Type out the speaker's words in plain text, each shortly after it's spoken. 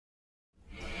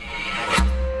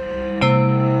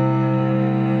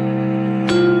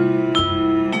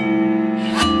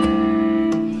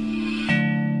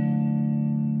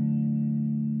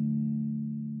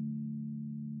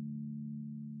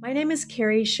name is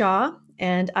Carrie Shaw,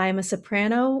 and I'm a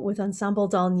soprano with Ensemble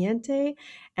Dal Niente,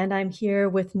 and I'm here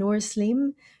with Noor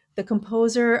Slim, the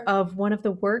composer of one of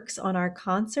the works on our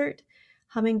concert,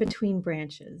 Humming Between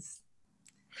Branches.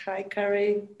 Hi,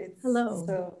 Carrie.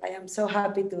 Hello. I am so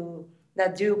happy to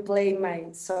that you play my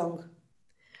song.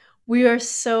 We are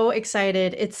so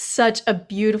excited. It's such a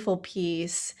beautiful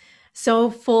piece, so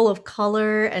full of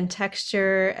color and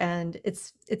texture, and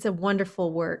it's a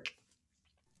wonderful work.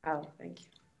 Oh, thank you.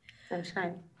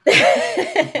 Sunshine.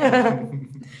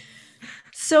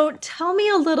 So tell me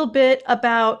a little bit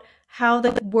about how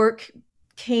the work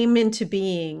came into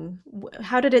being.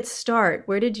 How did it start?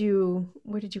 Where did you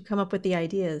come up with the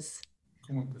ideas?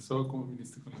 ¿Cómo empezó? ¿Cómo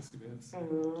viniste con las ideas?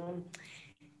 Um,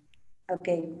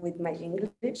 okay, with my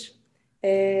English.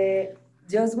 Uh,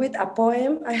 just with a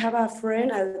poem, I have a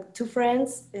friend, two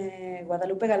friends,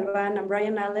 Guadalupe Galvan and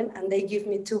Brian Allen, and they give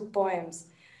me two poems.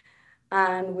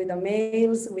 And with the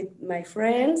mails, with my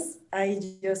friends, I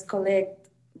just collect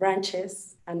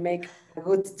branches and make a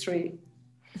good tree.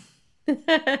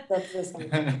 That's the song.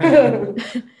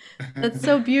 That's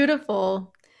so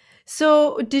beautiful.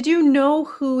 So, did you know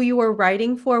who you were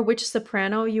writing for, which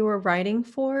soprano you were writing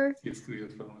for? ¿Y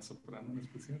escribías para una soprano en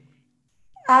especial?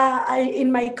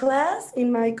 In my class,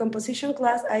 in my composition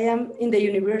class, I am in the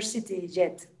university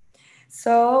yet.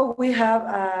 So we have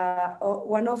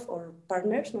one of our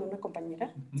partners, no, una compañera,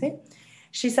 ¿sí?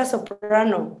 She's a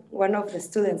soprano, one of the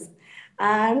students.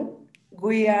 And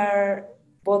we are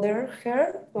bother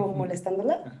her,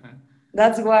 molestándola.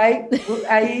 That's why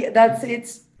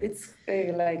it's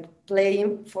like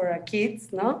playing for a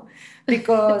kids, no?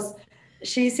 Because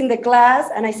she's in the class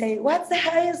and I say, what's the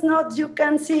highest note you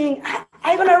can sing?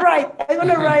 I'm gonna write,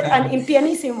 and in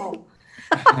pianissimo.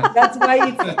 That's why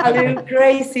it's a little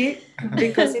crazy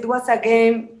because it was a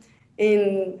game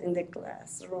in the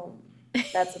classroom.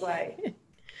 That's why.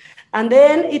 And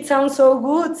then it sounds so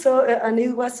good, and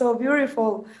it was so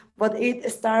beautiful. But it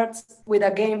starts with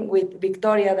a game with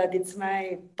Victoria, that it's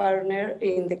my partner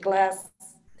in the class.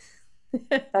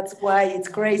 That's why it's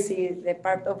crazy, the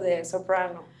part of the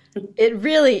soprano. It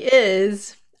really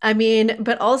is. I mean,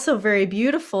 but also very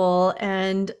beautiful.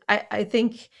 And I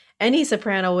think any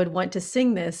soprano would want to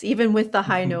sing this, even with the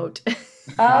high note.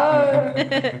 Oh,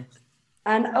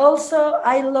 and also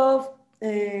I love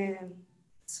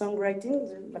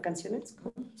songwriting, las canciones,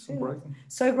 Songwriting.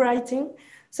 songwriting.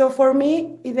 So for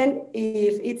me, even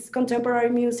if it's contemporary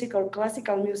music or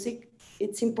classical music,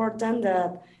 it's important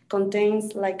that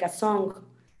contains like a song.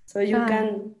 So you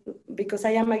can, because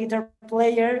I am a guitar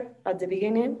player at the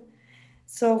beginning,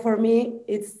 so for me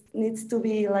it needs to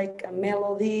be like a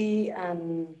melody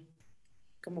and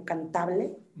como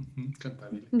cantable.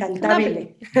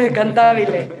 Cantabile. Cantabile.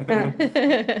 Cantabile.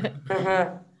 Uh-huh.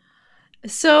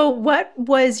 So, what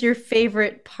was your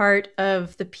favorite part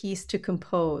of the piece to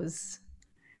compose?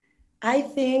 I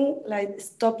think like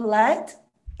Stoplight,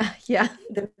 Yeah.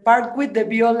 the part with the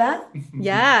viola,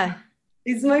 Yeah.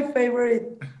 is my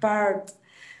favorite part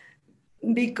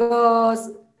because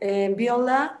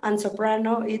viola and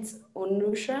soprano it's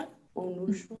Unusual.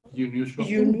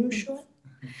 unusual.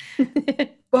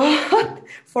 But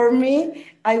for me,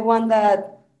 I want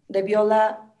that the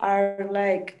viola are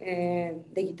like the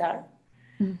guitar.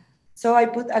 So I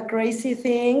put a crazy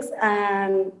things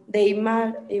and the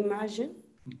imagine,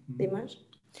 the image,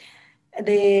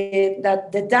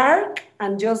 the dark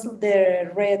and just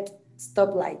the red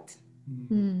stoplight.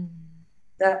 Hmm.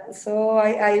 So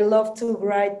I love to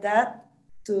write that,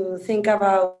 to think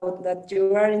about that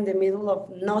you are in the middle of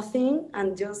nothing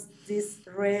and just this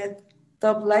red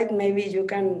top light. Maybe you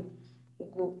can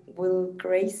will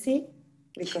crazy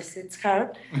because it's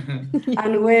hard.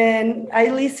 And when I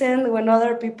listen, when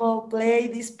other people play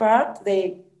this part,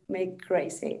 they make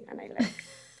crazy, and I like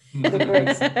the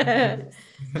crazy.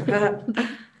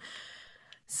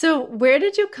 So, where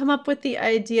did you come up with the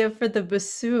idea for the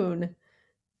bassoon?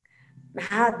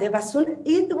 The bassoon,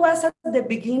 it was at the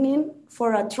beginning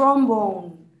for a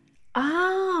trombone.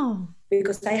 Oh.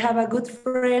 Because I have a good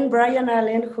friend, Brian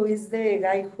Allen, who is the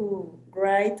guy who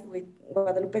write with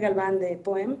Guadalupe Galvan the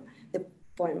poem.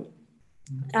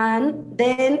 And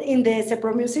then in the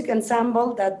Sepro Music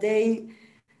Ensemble that they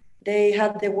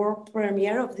had the world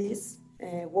premiere of this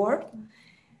work,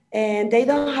 and they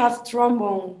don't have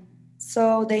trombone,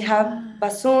 so they have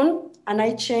bassoon, and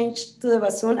I changed to the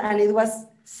bassoon, and it was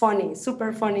funny,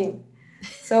 super funny.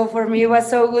 So for me, it was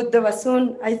so good, the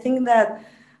bassoon. I think that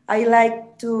I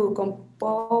like to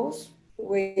compose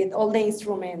with all the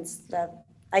instruments that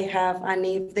I have, and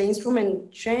if the instrument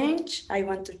change, I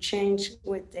want to change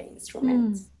with the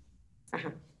instruments.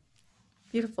 Uh-huh.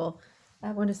 Beautiful.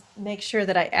 I want to make sure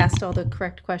that I asked all the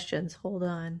correct questions. Hold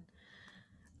on.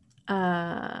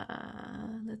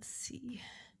 Let's see.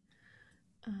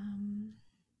 Um,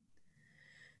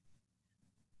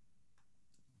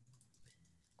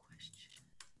 question.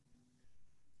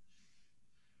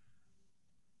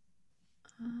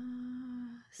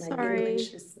 My Sorry.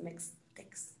 English is mixed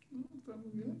text. No, está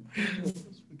muy bien.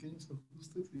 Los pequeños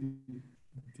ajustes y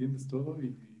entiendes todo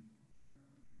y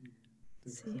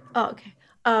See. Oh, okay.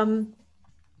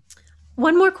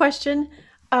 One more question.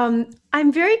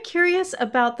 I'm very curious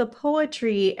about the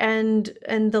poetry and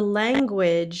the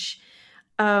language.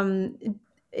 Um,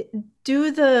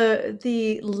 do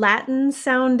the Latin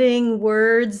sounding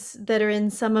words that are in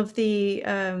some of the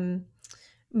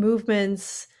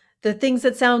movements, the things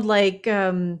that sound like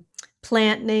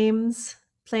plant names,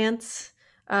 plants,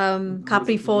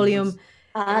 caprifolium,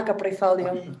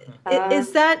 Caprifolium.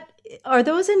 is that, are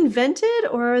those invented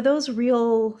or are those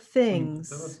real things?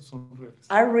 son reales.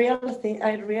 Are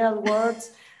real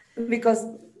words because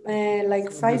like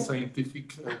The five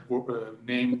scientific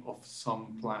name of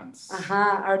some plants.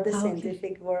 are the Okay.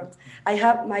 scientific words. I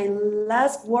have my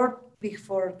last word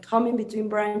before coming between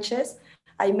branches.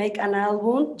 I make an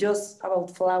album just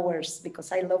about flowers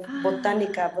because I love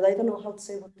botanica, but I don't know how to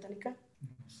say botanica.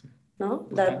 No sé. No,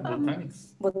 that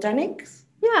Botanics. botanics.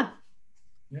 Yeah,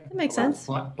 Yeah, that makes sense.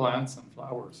 Plants and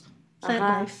flowers. Plant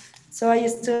life. So I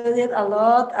studied a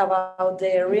lot about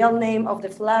the real name of the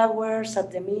flowers, and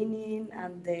the meaning,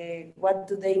 and what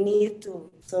do they need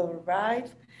to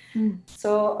survive.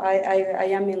 So I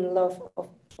am in love of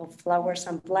flowers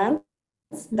and plants.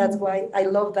 That's why I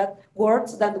love that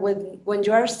words, that when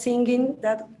you are singing,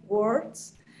 that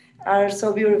words are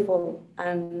so beautiful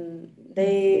and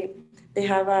they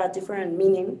have a different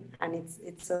meaning, and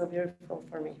it's so beautiful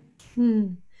for me.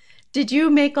 Did you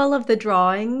make all of the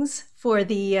drawings for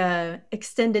the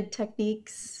extended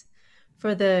techniques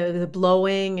for the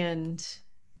blowing and?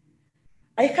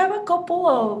 I have a couple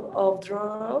of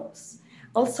drawings.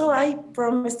 Also, I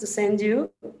promised to send you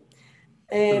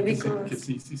Que because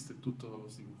sí hiciste tú todos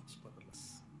los dibujos para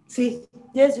las. sí,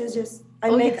 yes.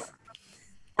 Oh, make. yes.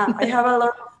 I have a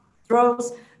lot of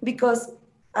draws because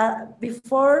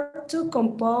before to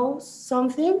compose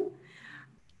something,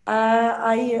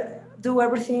 I do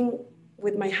everything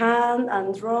with my hand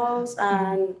and draws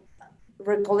and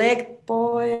recollect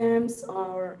poems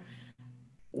or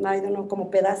I don't know, como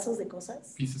pedazos de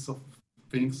cosas. Pieces of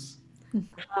things.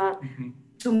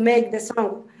 To make the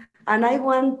song. And I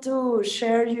want to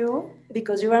share you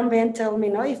because you and Ben tell me,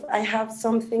 no, if I have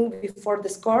something before the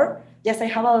score. Yes, I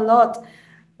have a lot.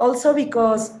 Also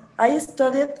because I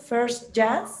studied first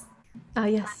jazz.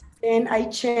 Yes. And I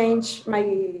changed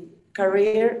my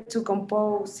career to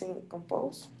compose,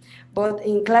 but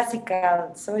in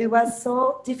classical. So it was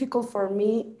so difficult for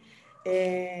me,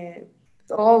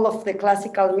 all of the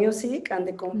classical music and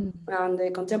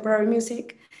the contemporary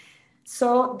music.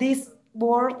 So this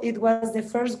word, it was the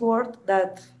first word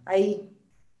that I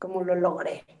como lo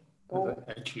logré.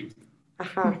 Achieved.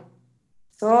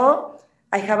 So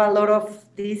I have a lot of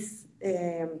these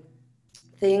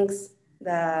things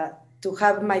that to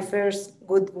have my first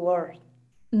good word.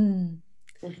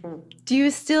 Do you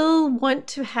still want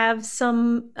to have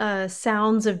some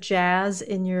sounds of jazz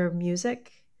in your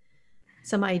music?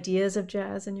 Some ideas of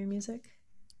jazz in your music?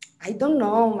 I don't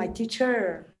know. My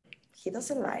teacher, he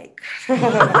doesn't like.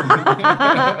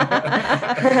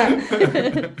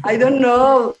 I don't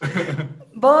know.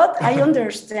 But I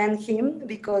understand him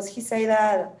because he say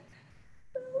that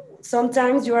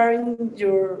sometimes you are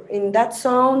in that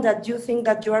zone that you think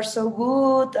that you are so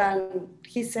good, and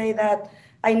he say that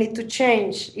I need to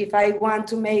change if I want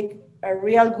to make a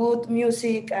real good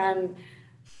music, and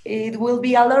it will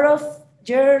be a lot of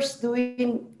years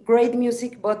doing great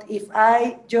music, but if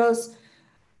I just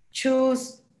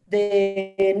choose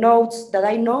the notes that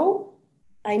I know,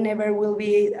 I never will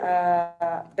be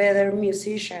a better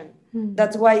musician.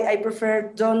 That's why I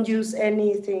prefer don't use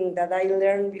anything that I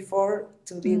learned before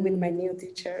to be with my new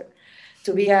teacher,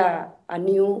 to be a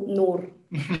new Noor.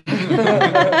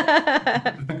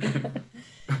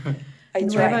 I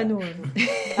Nueva try. Noor.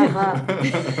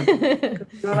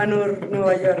 Nueva Noor,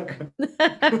 Nueva York.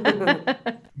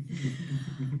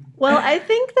 Well, I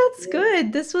think that's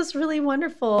good. This was really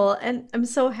wonderful, and I'm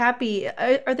so happy.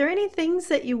 Are there any things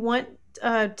that you want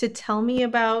to tell me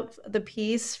about the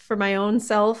piece for my own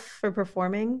self for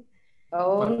performing?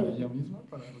 Para ella misma,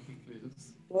 para lo que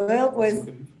crees. Well, pues,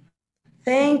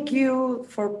 thank you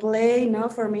for playing. No,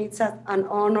 for me, it's an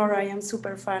honor. I am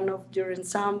super fan of your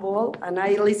ensemble, and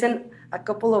I listen a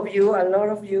lot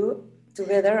of you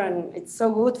together, and it's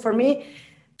so good for me.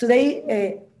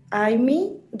 Today,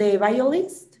 Amy the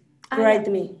violist Ah, write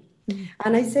me.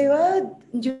 And I say, well,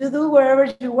 you do wherever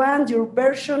you want, your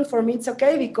version, for me it's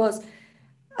okay, because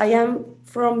I am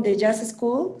from the jazz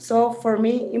school. So for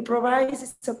me, improvise,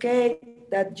 it's okay.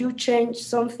 That you change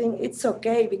something, it's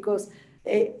okay, because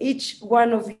each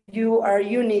one of you are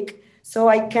unique. So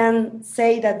I can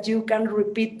say that you can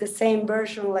repeat the same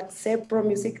version like Sepro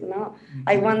music. No,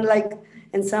 I want like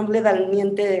Ensamble Dal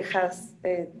Niente has,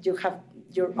 you have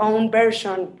your own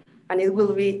version, and it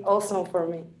will be awesome for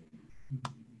me.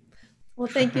 well,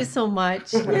 thank you so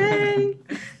much. Yay!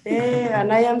 Yeah,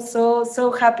 and I am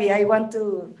so happy. I want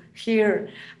to hear,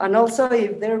 and also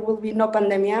if there will be no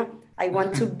pandemia, I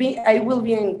will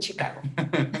be in Chicago.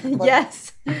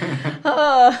 Yes.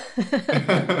 Oh.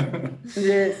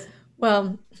 Yes.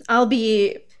 Well, I'll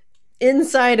be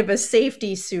inside of a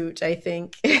safety suit, I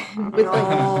think, with like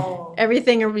No.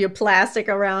 everything of your plastic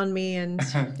around me, and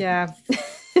yeah.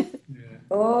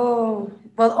 Oh,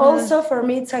 but also for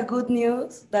me, it's a good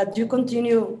news that you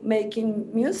continue making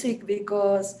music,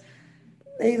 because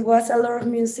it was a lot of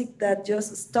music that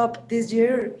just stopped this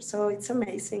year. So it's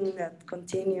amazing that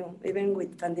continue even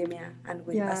with pandemia and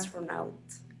with Yeah. astronaut.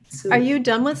 Are you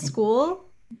done with school?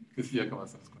 Que sí, ya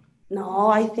acabaste la escuela. No,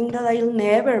 I think that I'll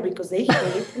never, because they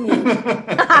hate me.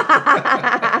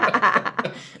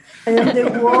 I am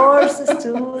the worst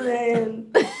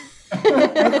student.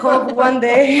 I hope one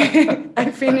day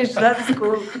I finish that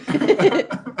school.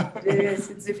 Yes,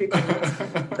 it's difficult.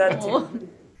 That's it.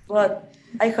 But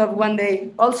I hope one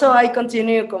day. Also, I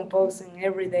continue composing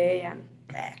every day, and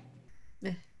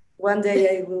one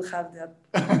day I will have that.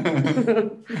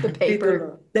 The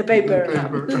paper. The paper.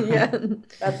 Yeah.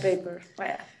 That paper.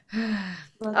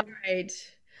 All right.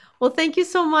 Well, thank you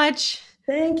so much.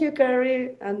 Thank you,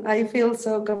 Carrie. And I feel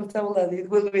so comfortable that it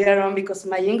will be around, because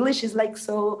my English is like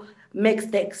so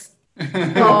mixed.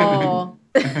 Oh.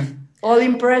 All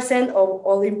in present, or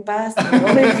all in past,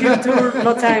 all in future,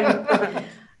 no time.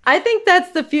 I think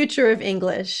that's the future of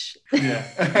English. Yeah.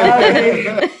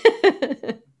 Okay.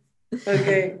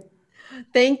 Okay.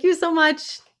 Thank you so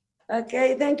much.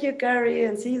 Okay. Thank you, Carrie,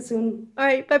 and see you soon. All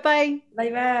right. Bye-bye.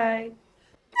 Bye-bye.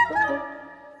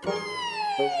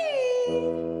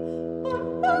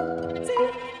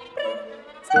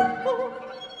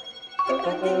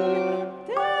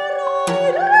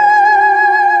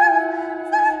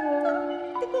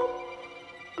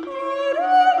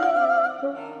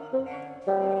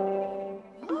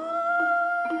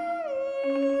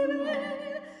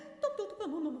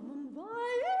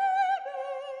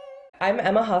 I'm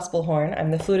Emma Hospelhorn. I'm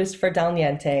the flutist for Dal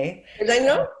Niente. Did I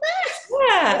know?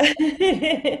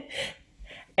 Yeah.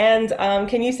 And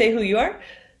can you say who you are?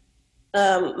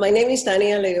 My name is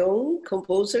Tania Leon,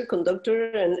 composer,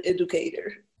 conductor, and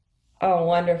educator. Oh,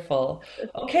 wonderful.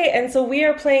 Okay, and so we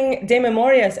are playing De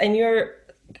Memorias, and you're,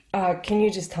 can you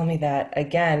just tell me that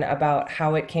again about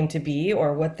how it came to be,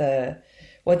 or what the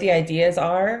ideas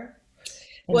are?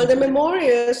 Well, the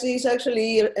Memorias is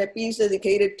actually a piece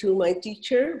dedicated to my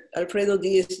teacher, Alfredo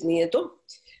Diaz Nieto,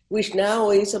 which now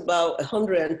is about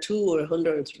 102 or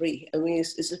 103. I mean,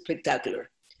 it's spectacular.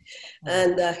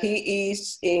 And he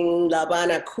is in La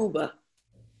Habana, Cuba.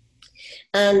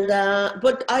 And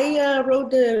but I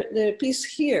wrote the piece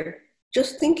here,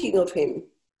 just thinking of him.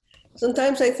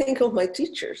 Sometimes I think of my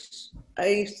teachers.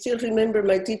 I still remember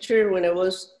my teacher when I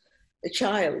was a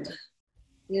child.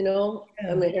 You know,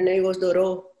 I mean, her name was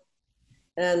Doro.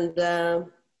 And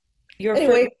Your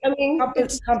anyway, first I mean,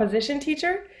 it's, composition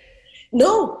teacher?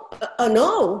 no,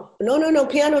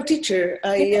 piano teacher.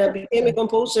 I became a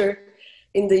composer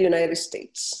in the United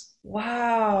States.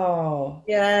 Wow.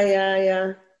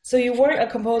 Yeah. So you weren't a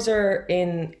composer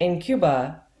in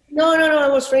Cuba? No, I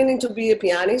was training to be a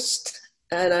pianist,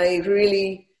 and I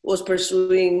really was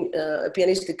pursuing a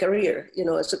pianistic career, you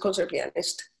know, as a concert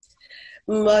pianist.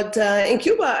 But in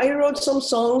Cuba, I wrote some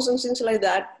songs and things like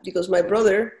that, because my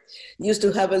brother used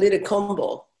to have a little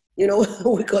combo. You know,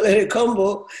 we call it a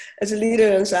combo, as a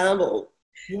little ensemble.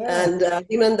 Yeah. And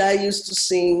him and I used to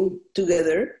sing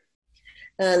together.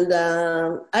 And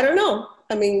I don't know,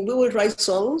 I mean, we would write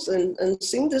songs and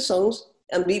sing the songs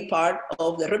and be part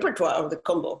of the repertoire of the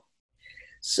combo.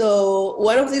 So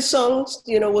one of these songs,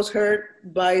 you know, was heard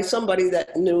by somebody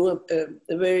that knew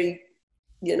a very,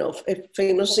 you know, a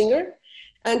famous singer.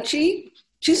 And she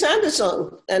sang the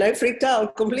song, and I freaked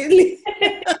out completely.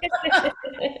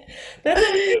 That's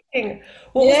amazing.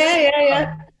 Well,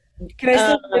 Yeah. Can I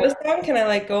still hear the song? Can I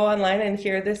like go online and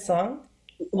hear this song?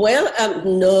 Well,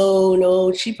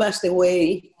 no, she passed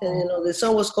away. And, you know, the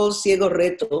song was called Ciego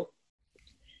Reto,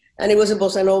 and it was a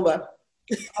bossa nova.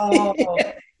 Oh,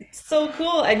 so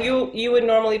cool. And you would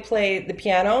normally play the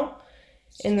piano?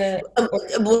 in the?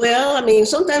 Well, I mean,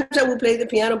 sometimes I would play the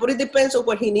piano, but it depends on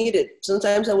what he needed.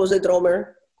 Sometimes I was a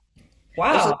drummer. And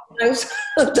Wow.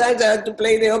 sometimes I had to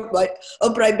play the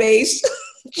upright bass.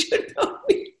 You know,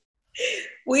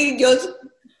 we just,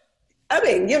 I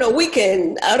mean, you know, we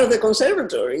can, out of the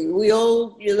conservatory, we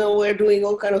all, you know, we're doing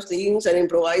all kind of things and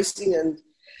improvising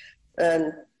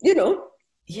and you know,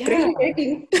 Yeah,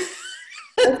 creating.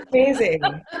 that's amazing.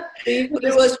 So you could But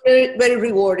it just, was very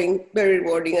rewarding,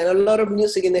 and a lot of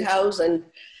music in the house, and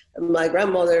my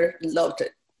grandmother loved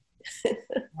it.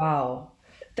 wow.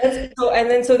 That's so, and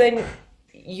then so then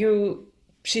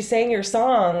she sang your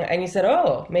song and you said,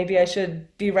 "Oh, maybe I should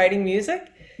be writing music?"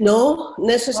 No, No?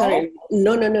 necessarily.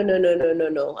 No, no, no, no, no, no, no,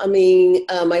 no. I mean,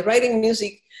 my writing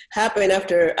music happened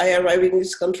after I arrived in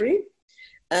this country.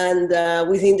 And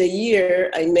within the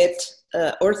year, I met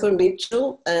Arthur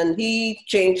Mitchell, and he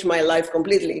changed my life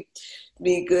completely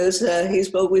because he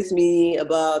spoke with me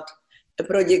about a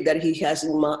project that he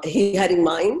had in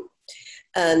mind,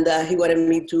 and he wanted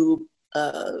me to.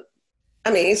 I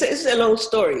mean, it's a long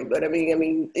story, but I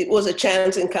mean, it was a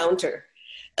chance encounter.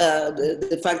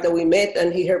 The fact that we met,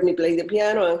 and he heard me play the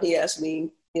piano, and he asked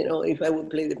me, you know, if I would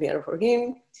play the piano for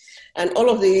him. And all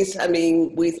of this, I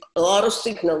mean, with a lot of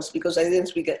signals because I didn't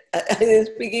speak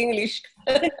English.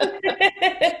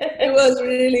 It was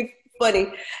really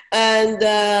funny. And,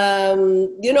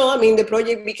 you know, I mean, the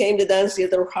project became the Dance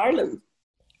Theater of Harlem.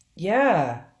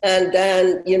 Yeah. And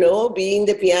then, you know, being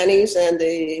the pianist and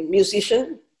the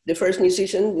musician, the first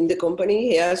musician in the company,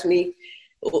 he asked me,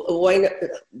 why not,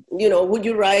 you know, would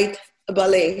you write a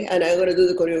ballet and I'm going to do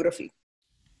the choreography?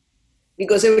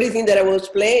 Because everything that I was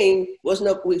playing was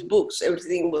not with books.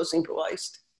 Everything was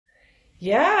improvised.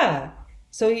 Yeah.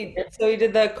 So you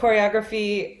did the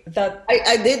choreography that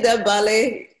I did that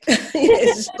ballet,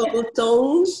 yes, called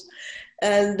Tones,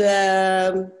 and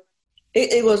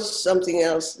it was something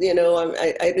else. You know,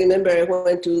 I remember I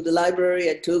went to the library.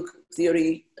 I took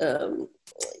theory,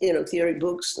 you know, theory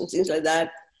books and things like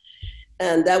that.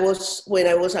 And that was when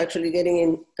I was actually getting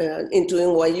into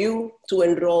NYU to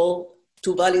enroll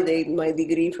to validate my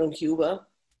degree from Cuba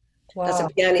as a wow.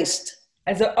 pianist.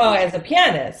 As a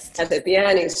pianist. As a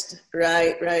pianist,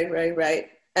 right. Oh,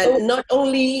 And not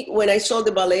only when I saw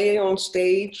the ballet on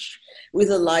stage with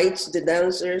the lights, the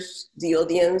dancers, the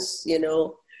audience, you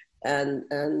know, and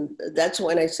that's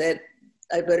when I said,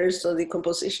 I better study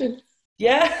composition.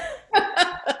 yeah.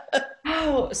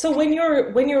 Wow. So when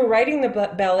you're writing the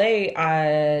ballet,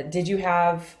 did you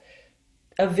have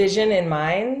a vision in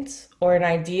mind or an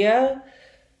idea?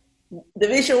 The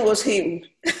vision was him,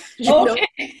 you know.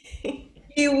 Okay.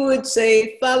 He would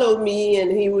say, "Follow me,"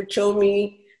 and he would show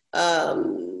me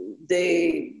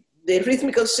the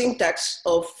rhythmical syntax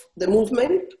of the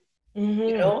movement, you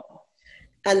Hmm. know,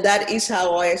 and that is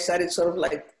how I started sort of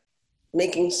like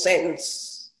making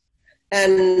sense.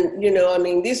 And you know, I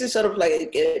mean, this is sort of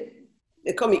like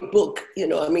a comic book, you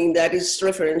know. I mean, that is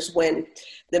reference when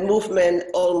the movement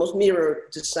almost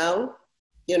mirrored the sound,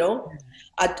 you know.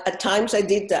 At times I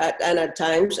did that, and at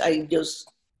times I just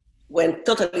went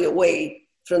totally away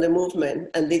from the movement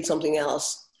and did something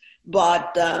else.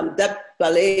 But that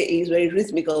ballet is very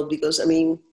rhythmical because, I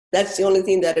mean, that's the only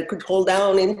thing that I could hold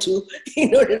down into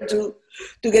in order to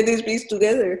get this piece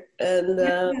together. And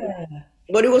Yeah.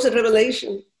 but it was a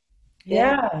revelation.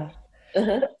 Yeah. Yeah.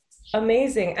 Uh-huh.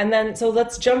 Amazing. And then so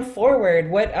let's jump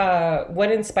forward. What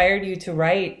inspired you to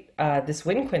write this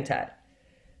wind quintet?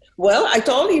 Well, I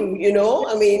told you, you know,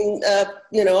 I mean,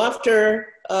 you know, after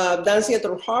Dance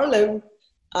Theater of Harlem,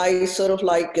 I sort of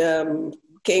like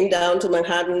came down to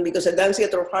Manhattan because at Dance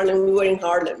Theater of Harlem, we were in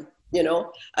Harlem, you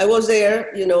know. I was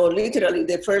there, you know, literally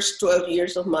the first 12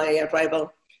 years of my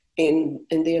arrival in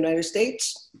the United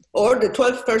States, or the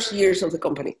 12 first years of the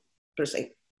company, per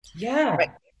se. Yeah.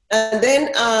 Right. And then,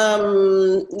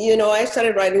 you know, I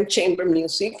started writing chamber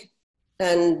music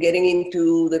and getting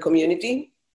into the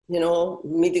community, you know,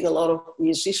 meeting a lot of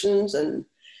musicians, and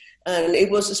it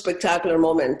was a spectacular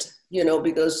moment, you know,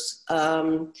 because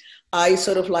I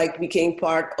sort of like became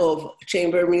part of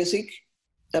Chamber Music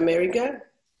America,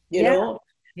 you Yeah. know,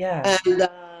 Yeah. and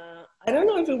I don't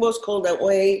know if it was called that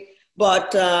way,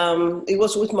 but it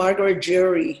was with Margaret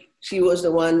Jury. She was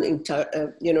the one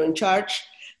you know, in charge.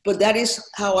 But that is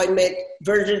how I met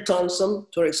Virgil Thompson,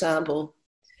 for example,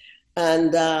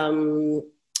 and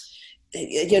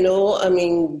you know, I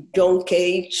mean, John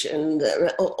Cage, and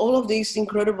all of these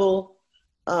incredible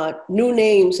new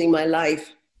names in my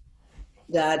life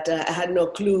that I had no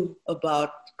clue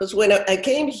about. Because when I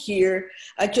came here,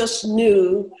 I just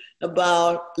knew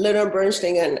about Leonard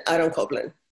Bernstein and Aaron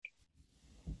Copland.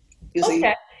 You see?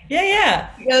 Okay. Yeah, yeah.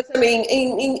 Yes, I mean,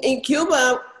 in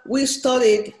Cuba, we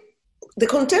studied the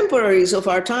contemporaries of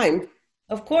our time.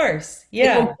 Of course. The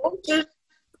Yeah. composers,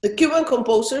 the Cuban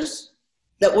composers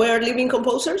that were living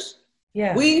composers,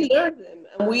 Yeah. we learned them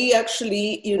and we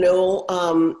actually,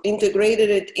 integrated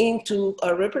it into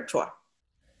our repertoire.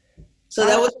 So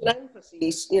that was an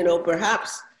emphasis,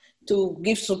 perhaps to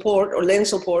give support or lend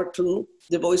support to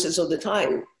the voices of the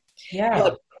time. Yeah.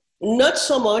 But not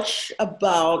so much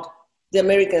about the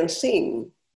American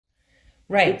scene.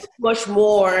 Right. It's much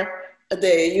more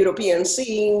the European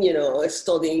scene,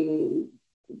 studying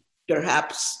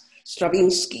perhaps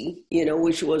Stravinsky,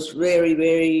 which was very,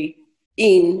 very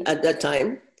in at that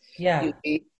time. Yeah.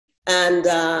 And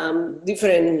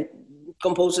different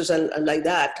composers and like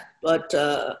that. But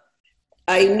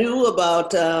I knew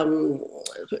about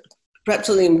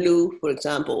Rhapsody in Blue, for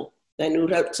example. I knew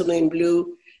Rhapsody in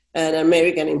Blue and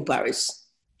American in Paris.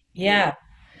 Yeah.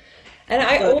 And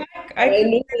I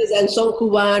knew and Son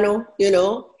Cubano,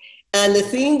 And the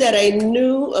thing that I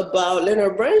knew about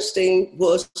Leonard Bernstein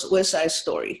was West Side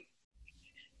Story.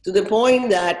 To the point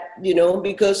that,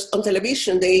 because on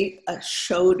television they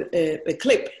showed a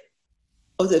clip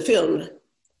of the film.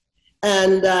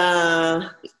 And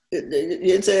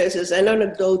it's an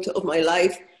anecdote of my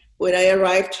life. When I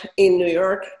arrived in New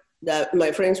York, that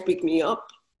my friends picked me up,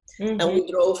 and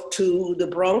we drove to the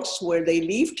Bronx where they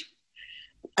lived.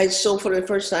 I saw for the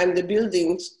first time the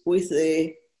buildings with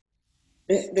the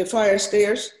fire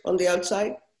stairs on the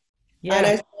outside. Yeah. And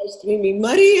I started screaming,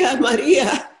 Maria,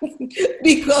 Maria,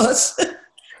 because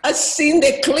I've seen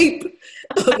the clip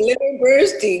of Leonard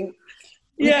Bernstein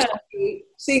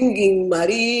singing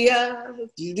Maria.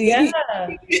 Yeah.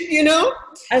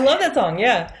 I love that song.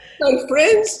 Yeah. My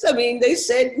friends, they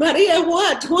said, Maria,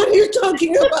 what? What are you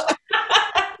talking about?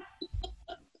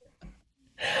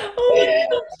 Oh my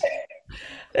gosh.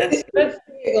 That's great.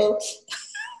 So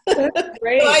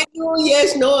I knew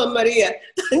yes, no, and Maria.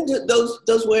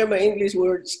 Those were my English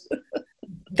words.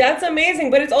 That's amazing.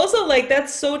 But it's also like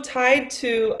that's so tied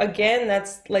to, again,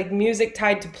 that's like music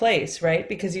tied to place, right?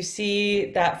 Because you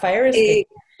see that fire escape.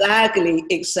 Exactly.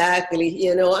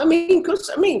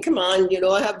 Come on,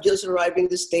 I have just arrived in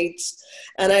the States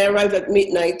and I arrived at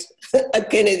midnight at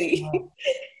Kennedy. Wow.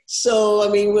 So,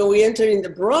 when we entered in the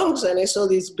Bronx and I saw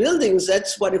these buildings,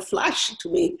 that's what it flashed to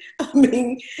me.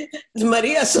 The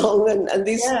Maria song and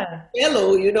this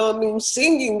fellow,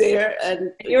 singing there.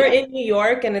 And you're in New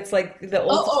York and it's like the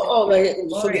ultimate.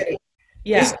 Forget it.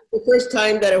 Yeah. This is the first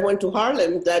time that I went to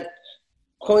Harlem that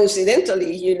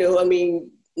coincidentally,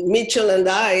 Mitchell and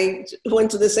I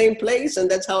went to the same place and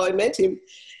that's how I met him.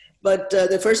 But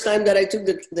the first time that I took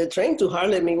the train to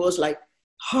Harlem, it was like,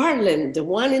 Harlem, the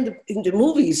one in the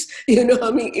movies,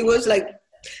 it was like,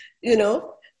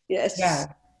 yes.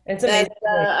 Yeah, it's amazing.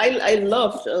 And, I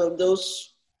loved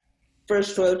those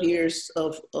first 12 years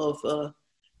of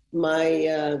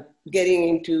my getting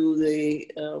into the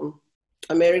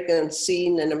American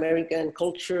scene and American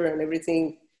culture and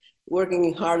everything, working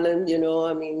in Harlem,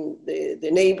 the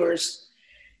neighbors,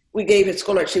 we gave a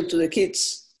scholarship to the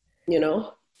kids,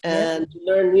 and to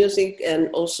learn music and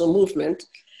also movement.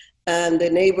 And the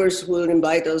neighbors would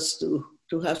invite us to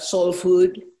have soul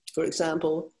food, for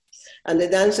example. And the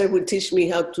dancer would teach me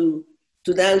how to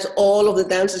dance all of the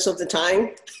dances of the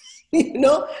time.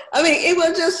 It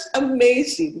was just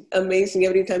amazing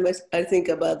every time I think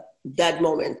about that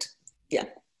moment. Yeah.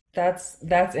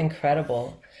 That's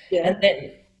incredible. Yeah.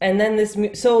 And then this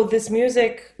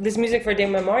music for De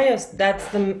Memorias, that's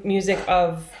the music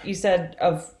of, you said,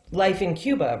 of life in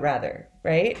Cuba, rather,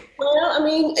 right? Well,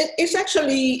 it's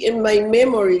actually in my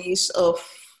memories of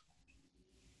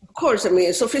course,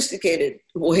 a sophisticated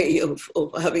way of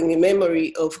having a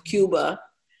memory of Cuba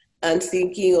and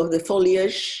thinking of the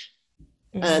foliage.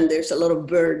 Mm-hmm. And there's a lot of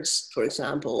birds, for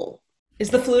example. Is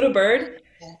the flute a bird?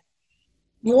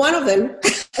 One of them.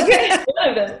 Okay, one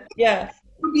of them, yeah.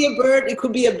 It could be a bird, it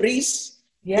could be a breeze.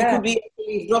 Yeah. It could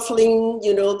be ruffling,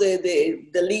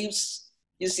 the leaves,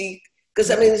 you see. Because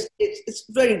it's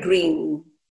very green,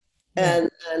 and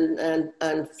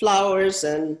flowers,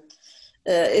 and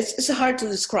it's hard to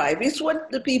describe. It's what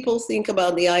the people think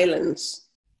about the islands,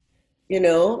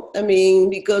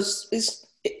 because it's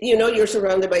you're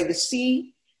surrounded by the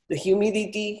sea, the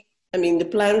humidity. The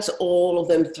plants, all of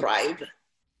them thrive.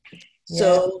 Yeah.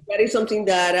 So that is something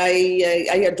that I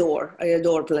adore. I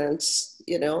adore plants,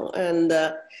 and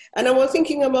I was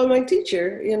thinking about my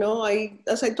teacher.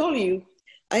 As I told you,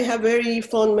 I have very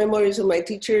fond memories of my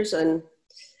teachers, and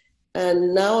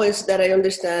now is that I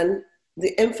understand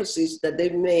the emphasis that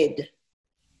they've made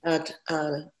at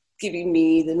giving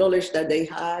me the knowledge that they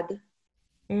had.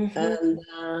 Mm-hmm. And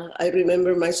I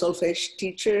remember my solfege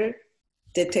teacher,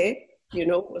 Tete,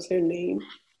 was her name.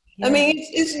 Yeah. I mean,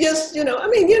 it's just,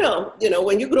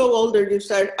 when you grow older, you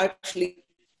start actually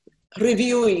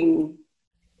reviewing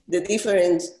the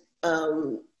different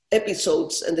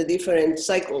episodes and the different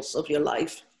cycles of your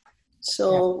life.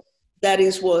 So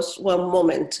was one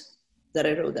moment that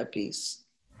I wrote that piece.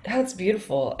 That's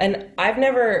beautiful. And I've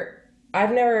never, I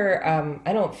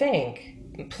don't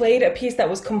think, played a piece that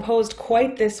was composed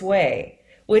quite this way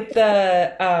with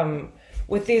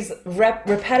with these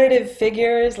repetitive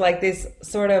figures, like this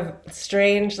sort of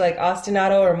strange, like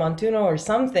ostinato or montuno or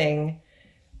something,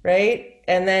 right?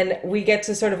 And then we get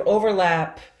to sort of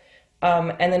overlap,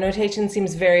 and the notation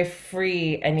seems very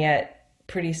free and yet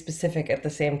pretty specific at the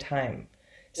same time.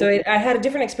 So I had a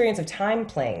different experience of time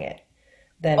playing it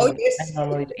than I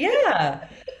normally do. Yeah.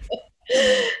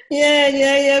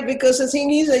 Yeah. Because the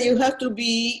thing is that you have to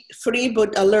be free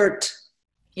but alert.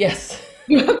 Yes.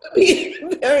 You have to be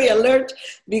very alert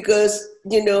because,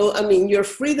 your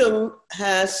freedom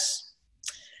has,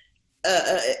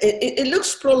 it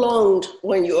looks prolonged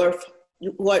when you're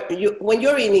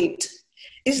in it.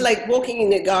 It's like walking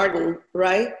in a garden,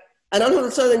 right? And all of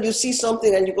a sudden you see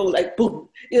something and you go like, boom,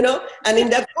 and in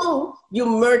that boom, you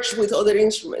merge with other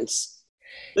instruments.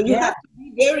 So you have to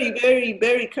be very, very,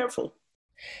 very careful.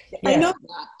 Yeah. I know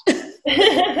that.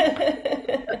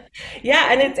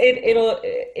 Yeah, and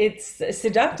it's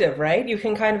seductive, right? You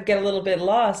can kind of get a little bit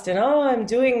lost and I'm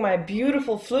doing my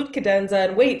beautiful flute cadenza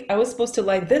and wait, I was supposed to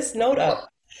line this note up.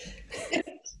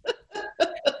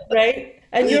 Right?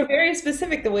 And you're very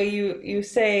specific the way you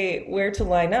say where to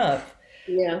line up.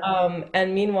 Yeah.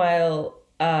 And meanwhile,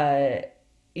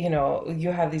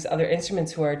 you have these other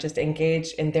instruments who are just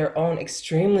engaged in their own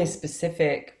extremely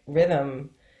specific rhythm.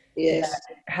 Yes. That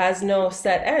has no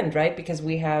set end, right? Because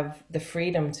we have the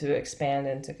freedom to expand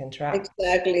and to contract.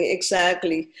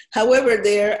 Exactly. However,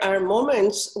 there are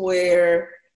moments where,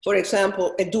 for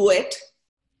example, a duet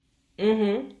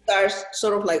starts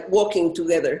sort of like walking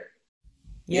together.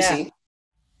 You see?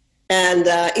 And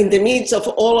in the midst of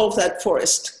all of that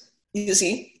forest, you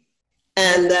see?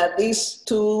 And these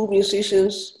two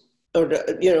musicians, or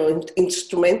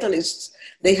instrumentalists,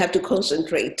 they have to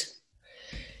concentrate.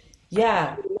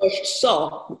 Yeah.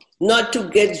 So, not to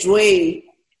get swayed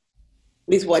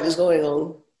with what is going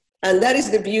on. And that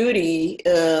is the beauty,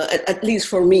 at least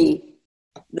for me,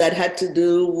 that had to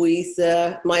do with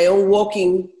my own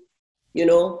walking,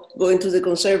 going to the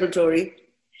conservatory.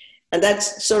 And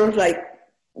that's sort of like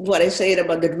what I said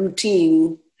about the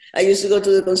routine. I used to go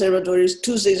to the conservatories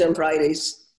Tuesdays and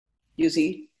Fridays, you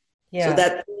see? Yeah. So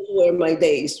that were my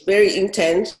days. Very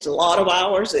intense, a lot of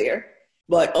hours there.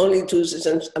 But only Tuesdays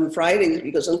and Fridays,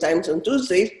 because sometimes on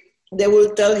Tuesdays, they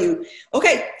will tell you,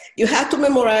 okay, you have to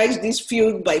memorize this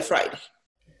fugue by Friday,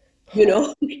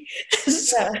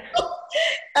 So,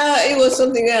 it was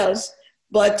something else.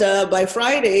 But by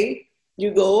Friday,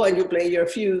 you go and you play your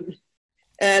fugue.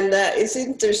 And it's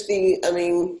interesting,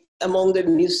 among the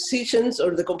musicians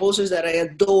or the composers that I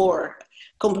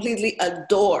completely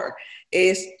adore,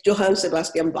 is Johann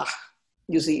Sebastian Bach,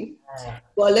 you see?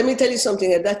 Well, let me tell you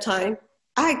something. At that time,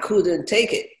 I couldn't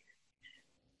take it.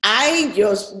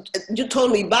 You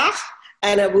told me Bach,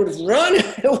 and I would run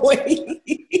away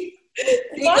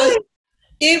because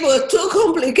it was too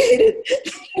complicated.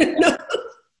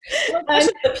 Well,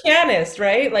 especially the pianist,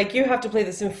 right? Like you have to play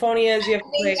the symphonias, you have to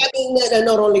play.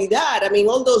 Not only that,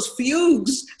 all those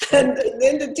fugues, and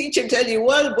then the teacher tell you,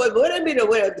 well, wait a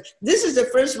minute, this is the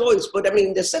first voice, but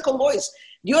the second voice,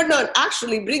 you're not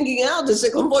actually bringing out the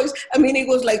second voice. It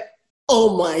was like,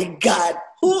 oh my God,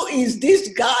 who is this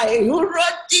guy? Who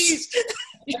wrote this?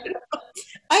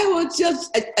 I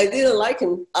didn't like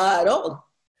him at all.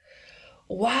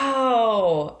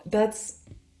 Wow, that's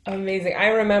amazing. I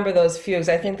remember those fugues.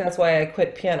 I think that's why I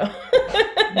quit piano.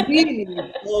 Really?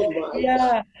 Oh my.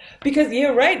 Yeah, because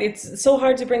you're right. It's so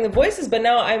hard to bring the voices, but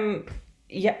now I'm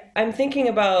thinking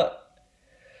about,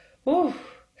 ooh.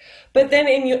 But then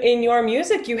in your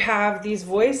music, you have these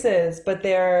voices, but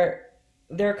they're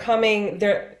coming.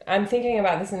 I'm thinking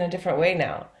about this in a different way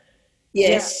now.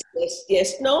 Yes.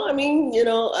 No,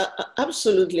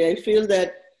 absolutely. I feel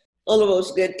that all of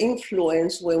us get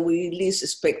influenced when we least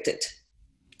expect it.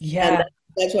 Yeah. And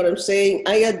that's what I'm saying.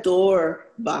 I adore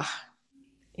Bach.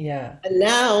 Yeah. And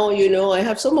now, I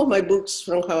have some of my books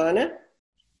from Havana,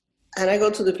 and I go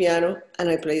to the piano and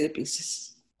I play the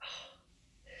pieces.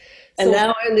 And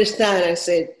now I understand. I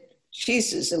said,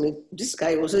 Jesus, this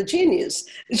guy was a genius,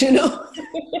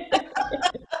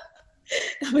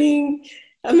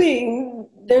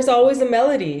 There's always a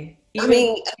melody.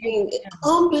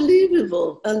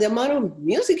 Unbelievable. And the amount of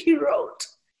music he wrote.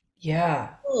 Yeah.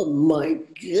 Oh my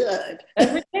God.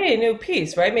 Every day a new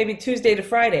piece, right? Maybe Tuesday to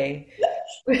Friday.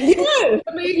 Yeah,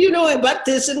 I mean, you know, a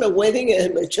baptism, a wedding,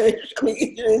 and a church. I mean,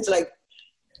 it's like,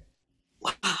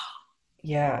 wow,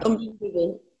 Yeah.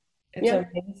 unbelievable. It's Yeah.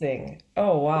 amazing.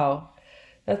 Oh, wow.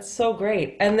 That's so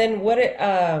great. And then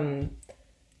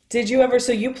did you ever,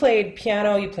 so you played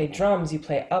piano, you played drums, you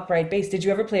play upright bass. Did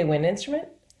you ever play a wind instrument?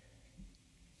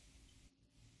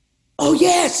 Oh,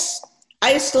 yes.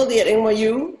 I studied at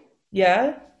NYU,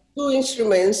 Yeah? two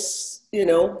instruments, you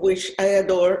know, which I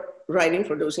adore writing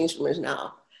for those instruments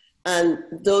now. And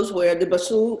those were the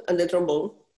bassoon and the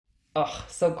trombone. Oh,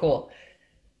 so cool.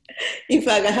 In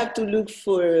fact, I have to look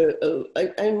for,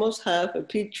 I must have a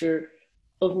picture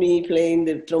of me playing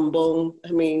the trombone.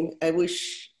 I mean, I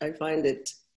wish I find it,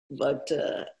 but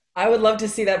I would love to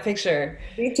see that picture.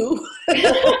 me too.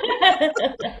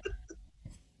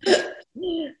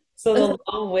 So the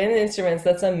long wind instruments,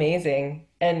 that's amazing.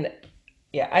 And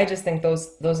yeah, I just think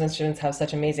those instruments have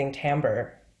such amazing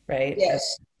timbre, right? And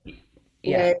Yes.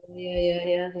 yeah,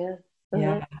 Yeah. Uh-huh.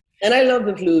 yeah. And I love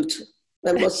the flute.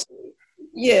 I must say.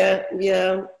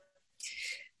 Yeah.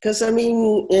 Because I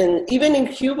mean, even in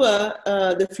Cuba,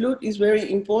 the flute is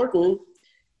very important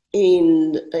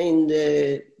in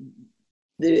the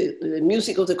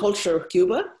music of the culture of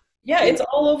Cuba. Yeah, You it's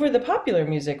all over the popular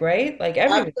music, right? Like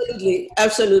everywhere.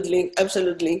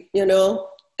 Absolutely. You know,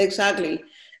 exactly.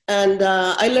 And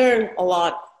I learned a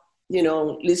lot, you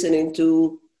know, listening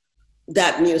to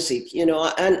that music, you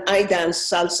know, and I dance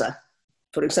salsa,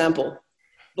 for example.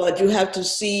 But you have to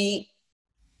see,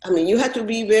 I mean, you have to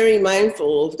be very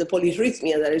mindful of the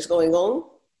polyrhythmia that is going on.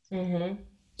 Hmm.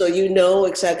 So you know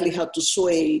exactly how to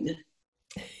sway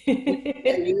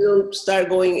and you don't start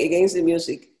going against the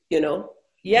music, you know.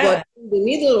 Yeah. But in the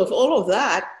middle of all of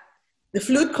that, the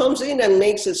flute comes in and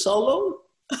makes a solo.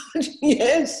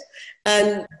 Yes.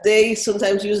 And they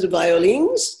sometimes use the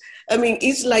violins. I mean,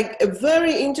 it's like a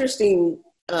very interesting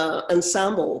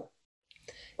ensemble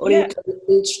or Yeah.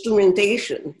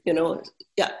 instrumentation, you know.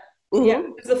 Yeah. Yeah.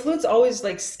 Mhm. Because the flute's always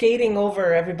like skating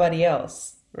over everybody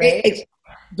else, right? It's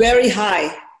very high,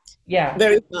 Yeah.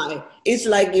 very high. It's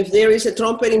like if there is a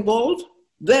trumpet involved,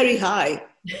 very high.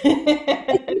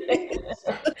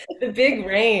 The big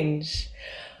range.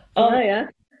 Um, Yeah.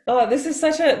 oh, this is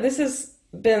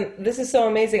so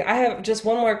amazing. I have just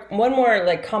one more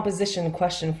like composition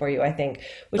question for you, I think,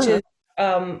 which Uh-huh. is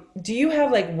do you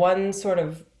have like one sort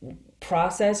of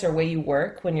process or way you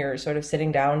work when you're sort of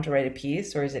sitting down to write a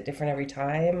piece, or is it different every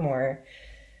time or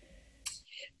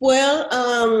Well,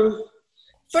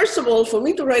 first of all, for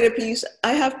me to write a piece,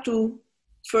 I have to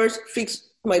first fix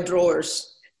my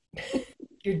drawers.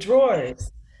 your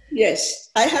drawers? Yes,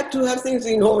 I had to have things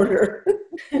in order.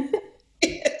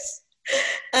 Yes,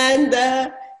 and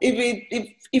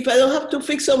if I don't have to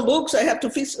fix some books, I have to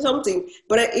fix something.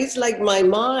 But it's like my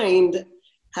mind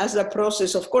has a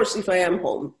process. Of course, if I am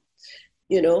home,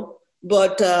 you know.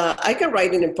 But I can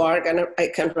write in a park, and I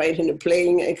can write in a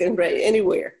plane. I can write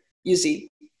anywhere. You see,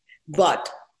 but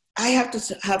I have to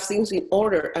have things in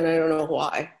order, and I don't know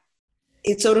why.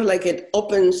 It's sort of like it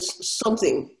opens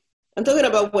something. I'm talking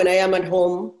about when I am at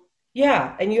home,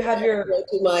 Yeah, and you have your go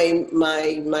to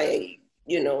my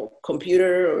you know,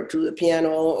 computer or to the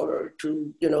piano or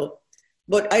to, you know,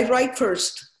 but I write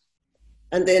first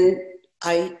and then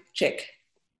I check,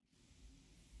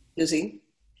 you see.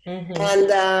 hmm.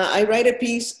 And I write a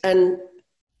piece and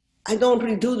I don't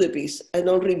redo the piece. I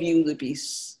don't review the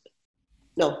piece.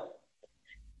 No.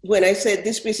 When I said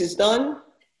this piece is done,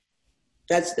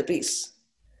 that's the piece.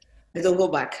 I don't go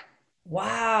back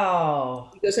Wow.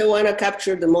 because I want to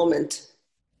capture the moment.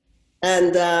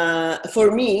 And for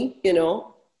me, you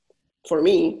know, for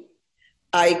me,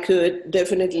 I could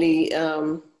definitely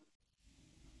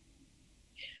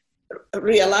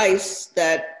realize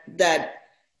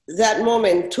that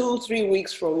moment 2 3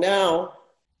 weeks from now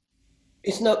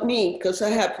is not me because I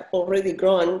have already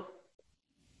grown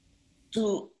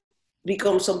to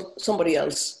become somebody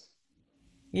else.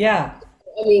 Yeah.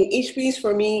 I mean, each piece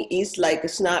for me is like a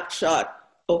snapshot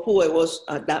of who I was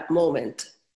at that moment.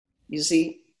 You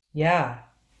see, Yeah.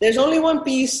 there's only one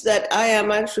piece that I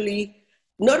am actually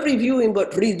not reviewing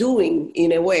but redoing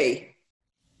in a way.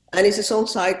 And it's a song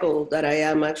cycle that I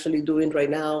am actually doing right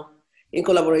now in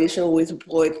collaboration with a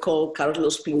poet called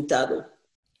Carlos Pintado.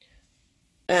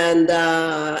 And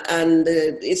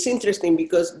it's interesting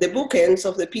because the bookends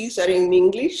of the piece are in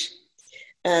English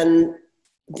and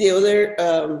the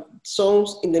other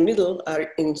songs in the middle are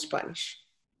in Spanish.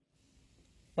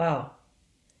 Wow.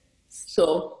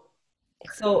 So,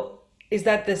 So is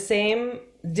that the same?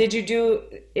 Did you do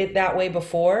it that way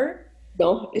before?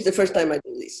 no, it's the first time I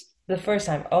do this. The first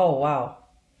time. Oh, wow.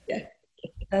 Yeah.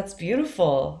 That's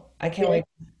beautiful. I can't wait.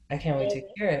 I can't wait to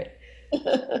hear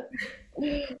it.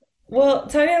 Well,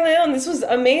 Tanya Leon, this was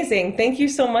amazing. Thank you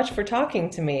so much for talking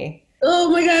to me. Oh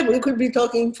my God, we could be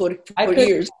talking for I could,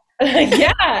 years.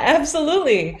 yeah,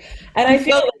 absolutely. And I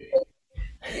feel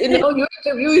You know, you're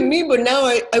interviewing me, but now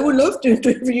I would love to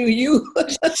interview you.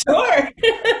 sure.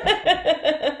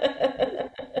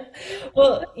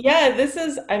 Well, yeah, this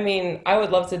is, I mean, I would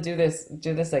love to do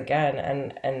this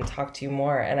again and talk to you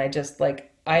more. And I just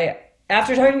like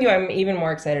after talking to you, I'm even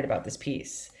more excited about this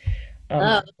piece.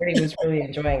 Ah, Everybody was really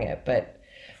enjoying it, but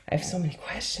I have so many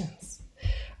questions.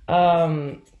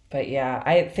 But yeah,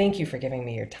 I thank you for giving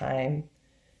me your time.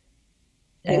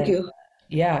 thank And you.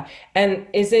 yeah, and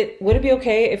would it be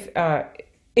okay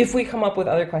if we come up with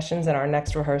other questions in our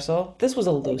next rehearsal? This was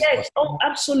a loose Yes, oh, one.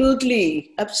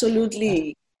 absolutely,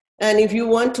 absolutely. And if you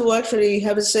want to actually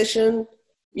have a session,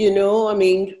 you know, I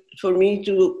mean, for me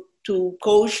to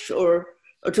coach or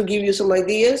to give you some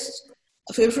ideas,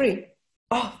 feel free.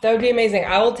 Oh, that would be amazing.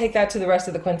 I will take that to the rest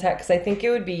of the quintet because I think it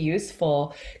would be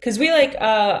useful. Because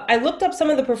I looked up some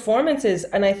of the performances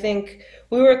and I think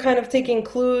we were kind of taking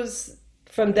clues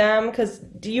from them because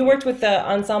you worked with the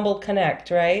Ensemble Connect,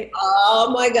 right?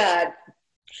 Oh my God,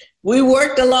 we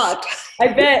worked a lot. I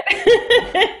bet.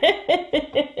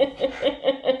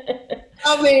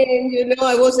 I mean, you know,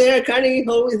 I was there at Carnegie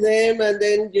Hall with them, and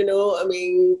then, you know, I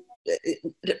mean,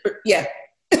 yeah,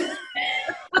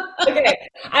 Okay.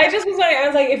 I just was like, I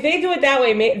was like, if they do it that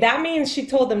way, that means she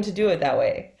told them to do it that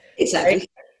way, right? exactly.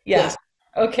 Yeah. Yes,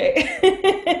 Okay.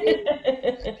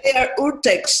 they are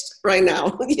urtext right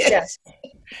now. Yeah. Yes.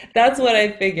 That's what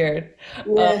I figured.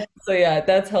 Yeah. So yeah,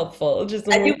 that's helpful. Just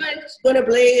Are you guys gonna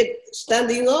play it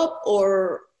standing up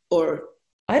or?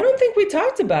 I don't think we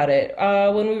talked about it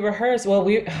when we rehearsed. Well,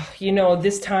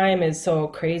 this time is so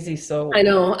crazy. So I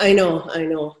know.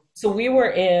 we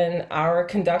were in our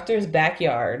conductor's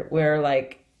backyard where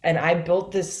and I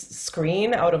built this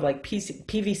screen out of like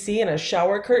PVC and a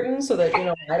shower curtain so that,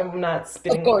 I'm not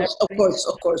spitting.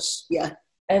 Of course. Yeah.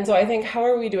 And so I think, how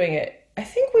are we doing it? I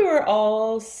think we were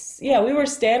we were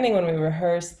standing when we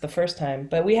rehearsed the first time,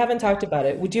 but we haven't talked about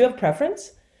it. Would you have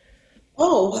preference?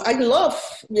 Oh, I love,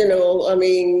 I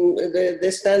mean,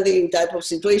 the standing type of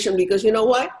situation because you know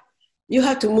what? You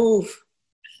have to move.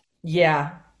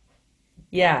 Yeah.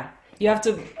 Yeah. You have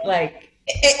to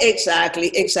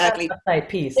Exactly. side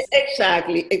piece.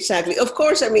 Exactly. Of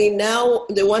course, I mean, now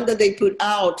the one that they put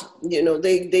out,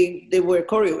 they were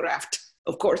choreographed,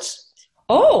 of course.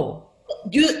 Oh,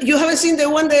 You haven't seen the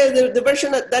one, the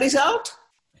version that is out?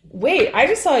 wait, I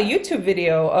just saw a YouTube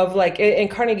video of in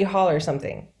Carnegie Hall or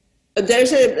something.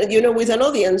 There's with an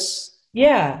audience.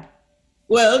 Yeah.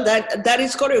 Well, that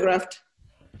is choreographed.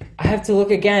 I have to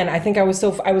look again. I think I was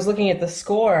looking at the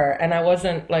score and I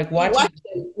wasn't watching.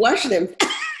 Watch them.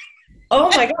 Oh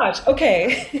my gosh.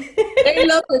 Okay. They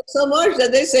loved it so much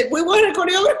that they said, we want a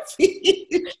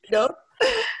choreography.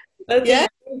 That's Yeah.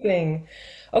 amazing.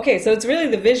 Okay, so it's really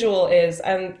the visual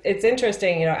and it's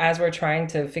interesting, as we're trying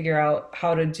to figure out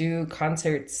how to do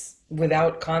concerts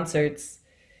without concerts,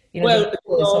 Well, the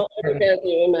visual is so let me important. tell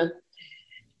you, Emma,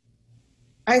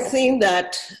 I think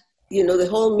that, the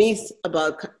whole myth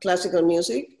about classical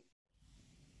music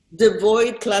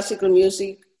devoid classical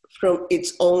music from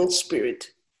its own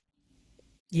spirit.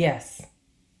 Yes.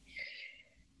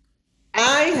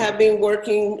 I have been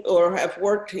working or have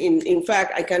worked in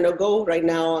fact, I cannot go right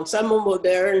now. Ensemble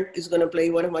Modern is going to play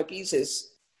one of my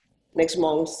pieces next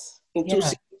month in two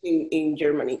Yeah. cities in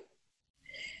Germany.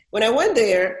 When I went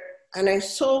there and I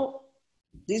saw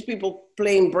these people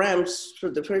playing Brahms for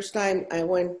the first time, I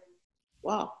went,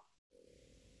 wow,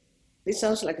 this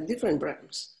sounds like a different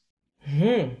Brahms.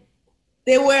 Hmm.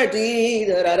 They were dee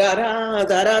da da da da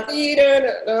da da dee da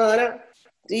da da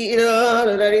dee da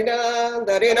da da dee da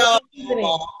da dee da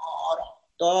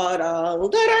da da da da.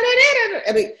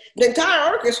 I mean, the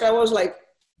entire orchestra was like,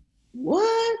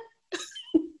 what?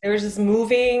 They were just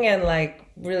moving and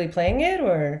really playing it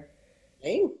or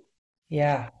Hey.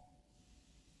 yeah.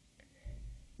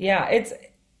 Yeah, it's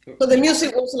So the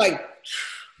music was like,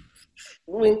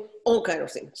 I mean, all kind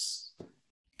of things.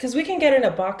 because we can get in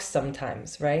a box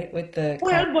sometimes, right? With the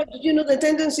Well, but the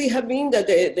tendency had been that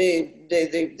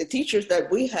the teachers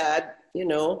that we had,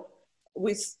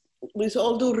 with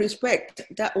all due respect,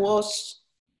 that was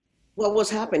what was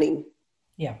happening.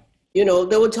 yeah. They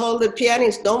would tell the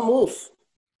pianist, don't move.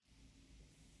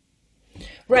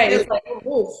 Right. It's Don't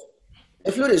move.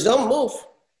 The flutist, don't move.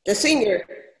 The singer,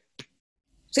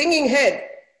 singing head,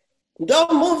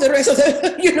 don't move the rest of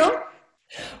the,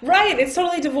 Right. It's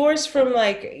totally divorced from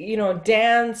like, you know,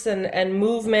 dance and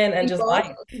movement and just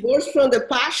life. Divorced from the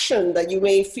passion that you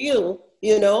may feel,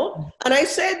 And I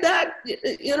said that,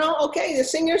 okay, the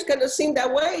singers can sing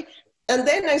that way. And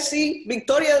then I see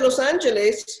Victoria de Los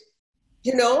Angeles,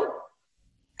 you know,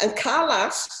 and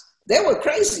Callas, they were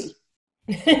crazy.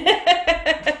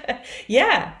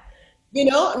 Yeah. And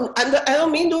I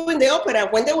don't mean doing the opera,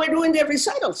 when they were doing their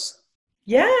recitals.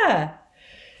 Yeah.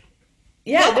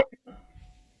 Yeah. Well,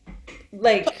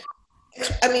 Like,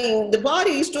 I mean, the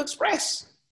body is to express.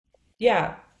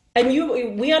 yeah. And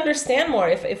we understand more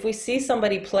if we see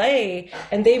somebody play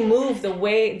and they move the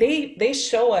way they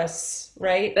show us,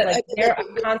 right? Like their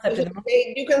concept in the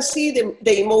movie. You can see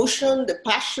the emotion, the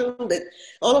passion that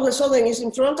all of a sudden is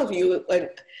in front of you,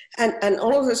 and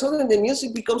all of a sudden the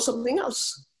music becomes something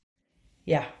else.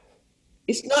 Yeah.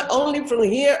 It's not only from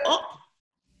here up.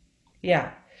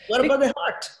 Yeah. What about the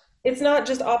heart? It's not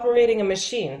just operating a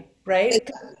machine, right?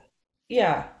 Exactly.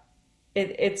 Yeah.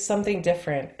 It's something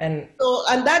different. And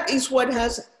that is what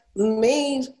has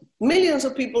made millions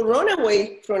of people run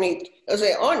away from it and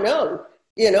say, oh no,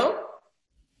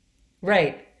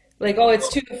 right. Like, oh, it's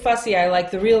too fussy. I like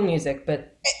the real music,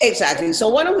 but Exactly. So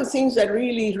one of the things that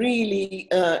really, really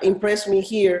impressed me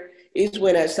here is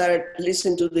when I started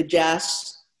listening to the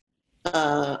jazz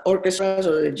orchestras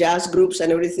or the jazz groups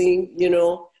and everything,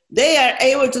 they are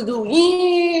able to do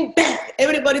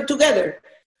everybody together.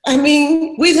 I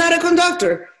mean, without a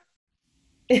conductor,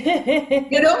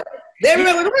 they're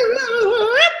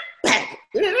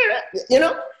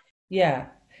yeah.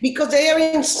 because they are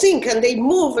in sync and they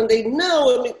move and they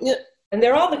know. And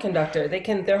they're all the conductor.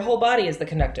 Their whole body is the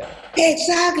conductor.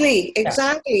 Exactly.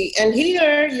 And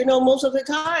here, most of the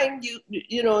time,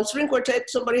 string quartet,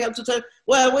 somebody has to tell,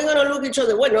 well, we're going to look at each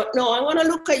other. Well, no, I'm going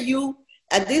to look at you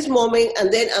at this moment,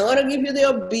 and then I'm going to give you the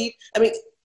upbeat. I mean,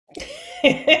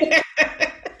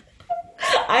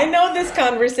 I know this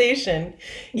conversation.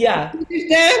 Yeah.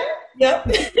 Understand?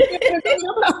 Yep.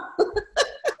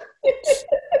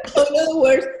 So in other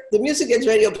words, the music gets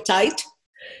very uptight.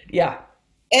 Yeah.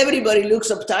 Everybody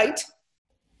looks uptight.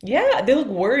 Yeah, they look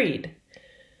worried.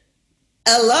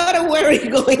 A lot of worry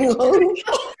going on.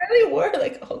 Really worried,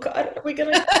 like, oh God, are we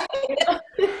gonna?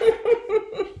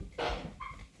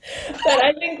 But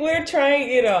I think we're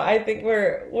trying. I think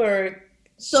we're.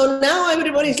 So now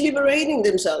everybody's liberating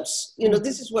themselves.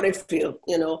 This is what I feel.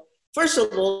 First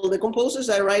of all, the composers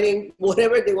are writing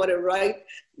whatever they want to write.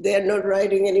 They're not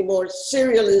writing anymore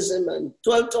serialism and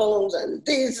 12 tones and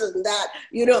this and that.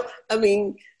 I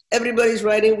mean, everybody's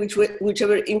writing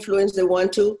whichever influence they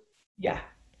want to. Yeah.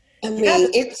 I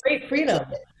mean, it's great freedom.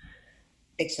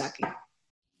 Exactly.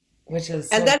 Which is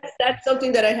and that's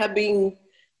something that I have been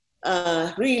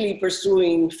really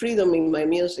pursuing, freedom in my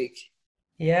music.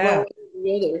 Yeah. One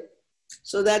way or the other.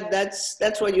 So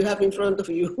that's what you have in front of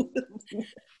you.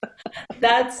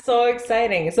 That's so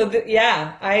exciting. So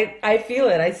yeah, I feel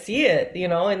it. I see it,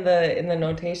 in the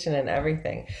notation and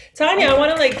everything. Tanya, I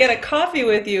want to like get a coffee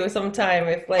with you sometime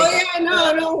if like. Oh yeah,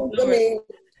 no. I mean,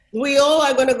 we all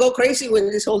are gonna go crazy when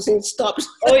this whole thing stops.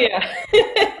 Oh yeah.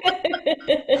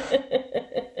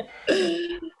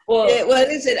 Well,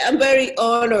 listen, I'm very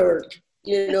honored,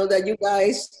 that you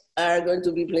guys are going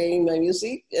to be playing my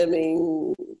music. I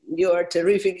mean, you are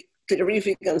terrific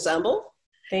ensemble.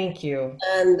 Thank you.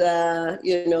 And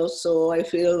so I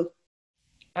feel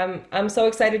I'm so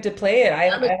excited to play it. I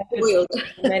hope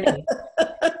many.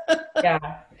 Yeah.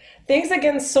 Thanks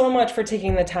again so much for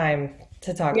taking the time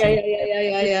to talk to me.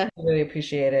 Yeah. I really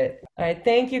appreciate it. All right.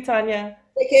 Thank you, Tanya.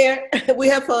 Take care. We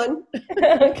have fun.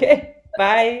 Okay.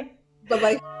 Bye.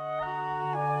 Bye-bye.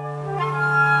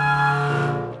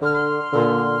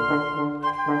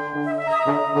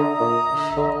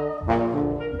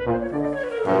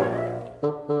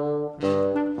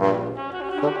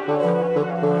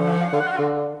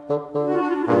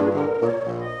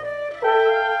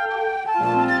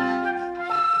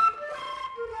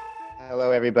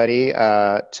 Hello, everybody.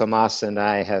 Tomas and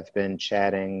I have been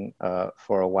chatting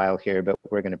for a while here, but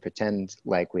we're going to pretend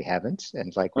like we haven't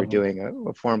and like we're doing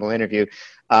a formal interview.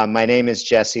 My name is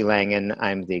Jesse Langen.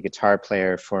 I'm the guitar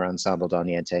player for Ensemble Dal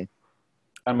Niente.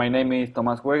 And my name is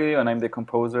Tomas Huegui, and I'm the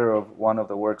composer of one of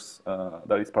the works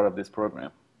that is part of this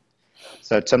program.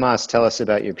 So, Tomas, tell us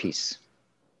about your piece.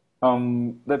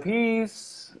 The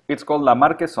piece, it's called La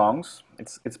Marque Songs.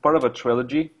 It's part of a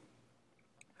trilogy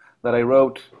that I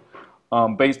wrote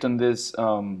based on this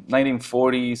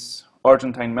 1940s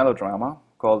Argentine melodrama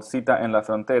called Cita en la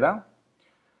Frontera,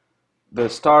 the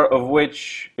star of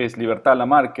which is Libertad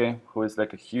Lamarque, who is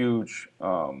like a huge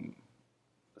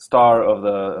star of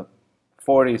the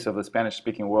 40s of the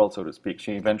Spanish-speaking world, so to speak.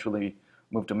 She eventually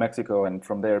moved to Mexico, and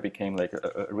from there became like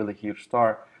a really huge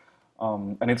star.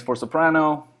 And it's for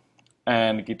soprano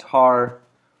and guitar,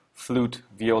 flute,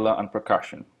 viola, and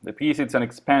percussion. The piece, it's an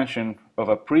expansion of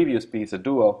a previous piece, a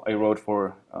duo I wrote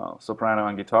for soprano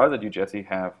and guitar that you, Jesse,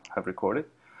 have recorded.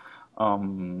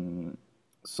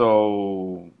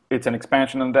 So it's an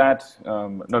expansion on that,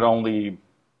 not only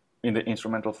in the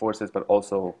instrumental forces, but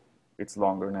also it's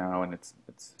longer now and it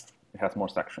has more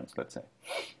sections, let's say.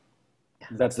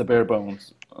 That's the bare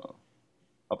bones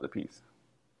of the piece.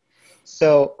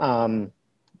 So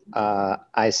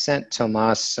I sent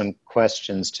Tomas some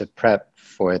questions to prep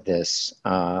for this,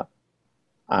 but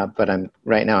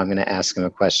right now I'm going to ask him a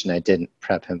question I didn't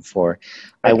prep him for.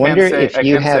 I wonder if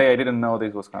you have. Say I didn't know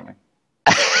this was coming.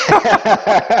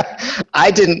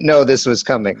 I didn't know this was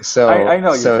coming, so I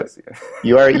know so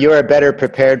you are better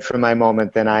prepared for my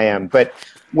moment than I am. But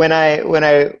when I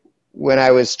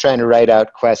was trying to write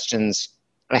out questions,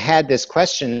 I had this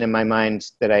question in my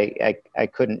mind that I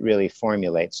couldn't really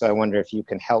formulate. So I wonder if you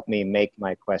can help me make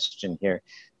my question here.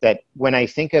 That when I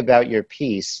think about your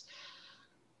piece,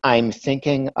 I'm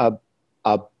thinking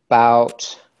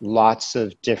about lots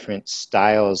of different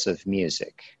styles of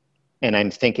music. And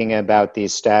I'm thinking about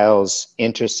these styles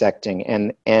intersecting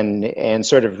and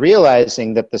sort of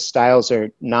realizing that the styles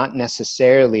are not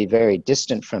necessarily very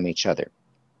distant from each other.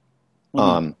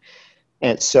 Mm-hmm.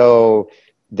 And so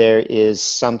there is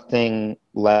something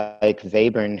like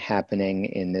Webern happening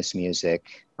in this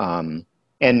music. And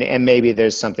maybe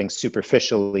there's something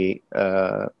superficially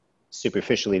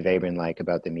Webern-like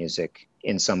about the music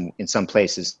in some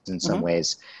places, in some mm-hmm.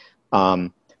 ways.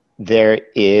 There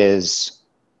is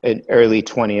an early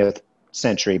 20th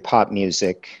century pop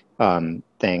music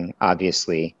thing,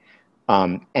 obviously.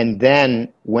 And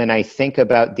then when I think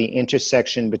about the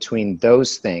intersection between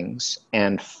those things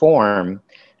and form,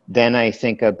 then I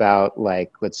think about,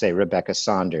 like, let's say Rebecca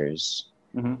Saunders.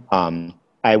 Mm-hmm.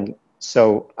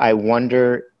 So I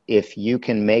wonder if you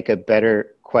can make a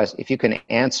better if you can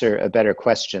answer a better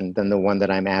question than the one that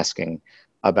I'm asking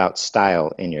about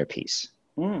style in your piece.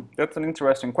 That's an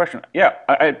interesting question. Yeah,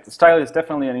 style is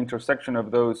definitely an intersection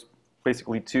of those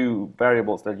basically two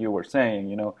variables that you were saying.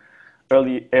 You know,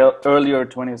 earlier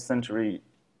 20th century,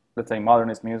 let's say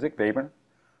modernist music, Webern,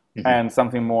 mm-hmm. and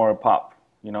something more pop.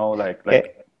 You know, like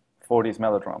 40s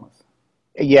melodramas.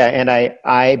 Yeah, and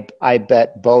I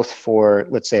bet both for,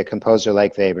 let's say, a composer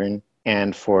like Webern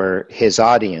and for his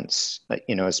audience,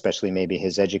 you know, especially maybe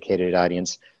his educated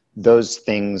audience, those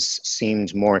things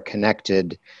seemed more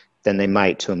connected than they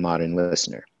might to a modern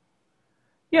listener.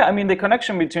 Yeah, I mean, the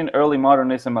connection between early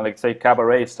modernism and, like, say,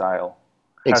 cabaret style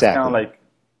has exactly. kind of like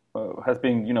has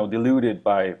been, you know, diluted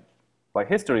by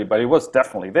history, but it was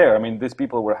definitely there. I mean, these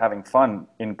people were having fun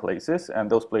in places, and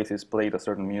those places played a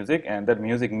certain music, and that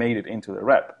music made it into the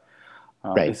rep.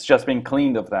 Right. It's just been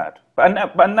cleaned of that.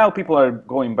 But now people are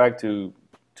going back to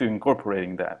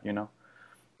incorporating that, you know,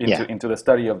 into the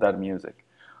study of that music.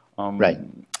 Right.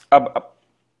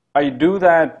 I do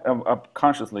that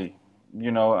consciously,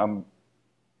 you know,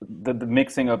 the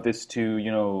mixing of these two,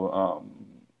 you know,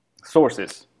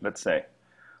 sources, let's say.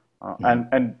 Mm-hmm.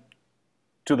 And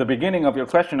to the beginning of your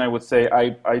question, I would say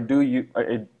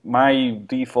my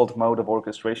default mode of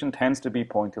orchestration tends to be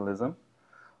pointillism,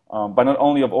 but not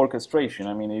only of orchestration.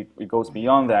 I mean, it goes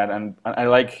beyond that, and I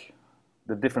like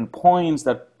the different points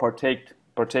that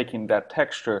partake in that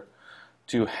texture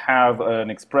to have an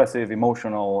expressive,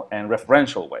 emotional, and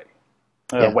referential weight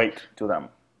to them,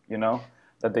 you know,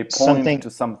 that they point to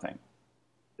something.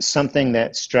 Something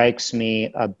that strikes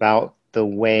me about the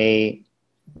way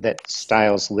that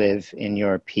styles live in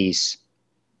your piece,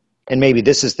 and maybe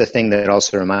this is the thing that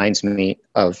also reminds me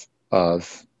of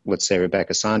let's say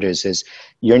Rebecca Saunders, is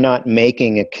you're not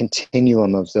making a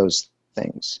continuum of those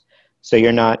things. So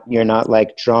you're not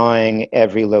like drawing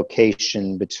every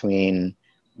location between,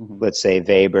 mm-hmm. let's say,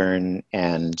 Webern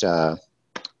and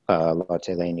Lotte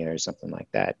Lenya or something like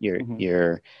that.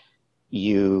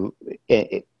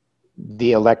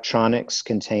 The electronics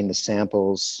contain the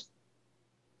samples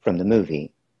from the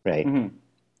movie, right? Mm-hmm.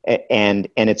 And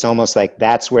it's almost like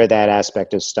that's where that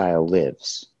aspect of style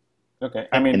lives. Okay.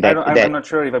 I mean, I'm not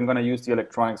sure if I'm going to use the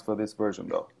electronics for this version,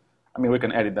 though. I mean, we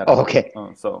can edit that out. Okay.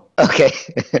 Okay.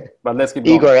 But let's keep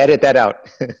going. Igor, edit that out.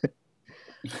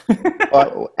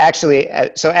 Well, actually,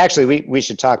 we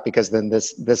should talk, because then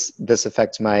this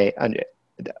affects my.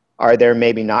 Are there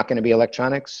maybe not going to be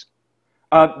electronics?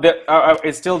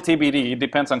 It's still TBD. It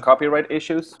depends on copyright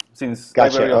issues. Since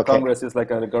Library of Congress is like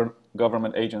a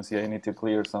government agency, I need to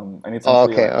clear some. I need some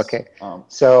clearance. Okay.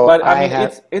 So, but I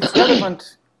mean, it's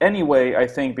relevant anyway, I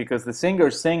think, because the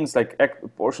singer sings like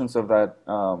portions of that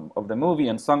of the movie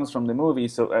and songs from the movie,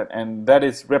 so and that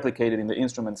is replicated in the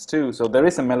instruments too. So there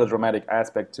is a melodramatic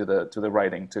aspect to the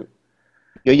writing too.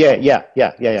 Yeah.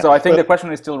 So I think the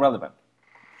question is still relevant.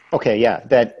 Okay, yeah,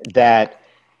 that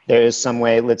there is some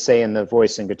way, let's say in the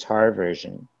voice and guitar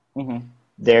version,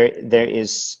 there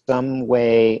is some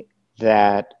way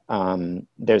that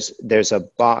there's a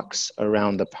box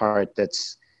around the part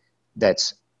that's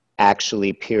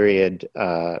actually period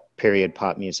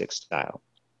pop music style,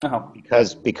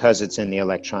 because it's in the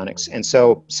electronics, and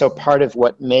so part of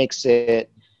what makes it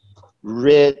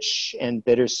rich and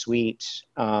bittersweet,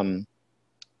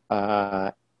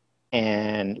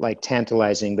 and like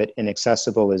tantalizing but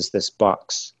inaccessible, is this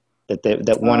box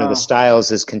that one of the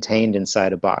styles is contained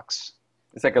inside a box.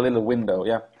 It's like a little window,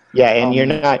 yeah. Yeah, and you're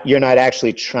not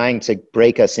actually trying to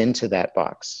break us into that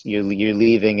box. You're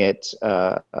leaving it.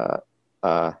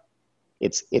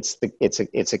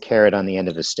 It's a carrot on the end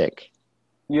of a stick.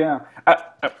 Yeah,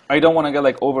 I don't want to get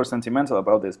like over sentimental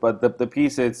about this, but the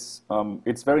piece is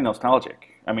it's very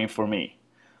nostalgic. I mean, for me,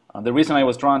 the reason I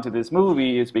was drawn to this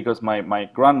movie is because my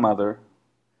grandmother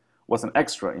was an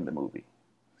extra in the movie.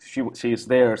 She's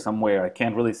there somewhere. I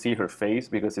can't really see her face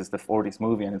because it's the 40s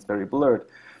movie and it's very blurred.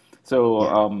 So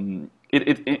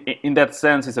it in that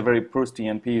sense, it's a very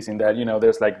Proustian piece in that, you know,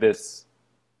 there's like this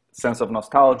sense of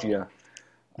nostalgia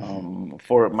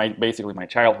for basically my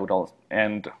childhood also.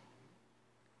 And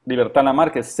Libertad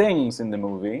Lamarque sings in the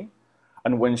movie,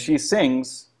 and when she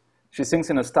sings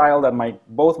in a style that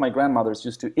both my grandmothers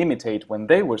used to imitate when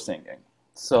they were singing.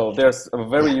 So there's a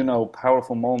very, you know,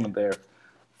 powerful moment there.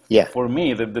 Yeah. For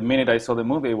me, the minute I saw the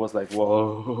movie, it was like,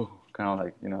 whoa, kind of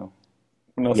like, you know,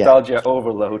 nostalgia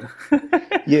overload.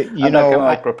 You and know, that kind of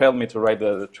like propelled me to write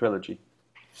the trilogy.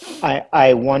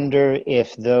 I wonder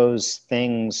if those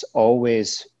things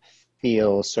always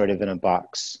feel sort of in a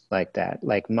box like that.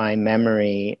 Like my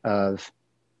memory of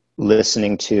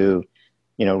listening to,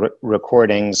 you know,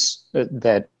 recordings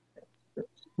that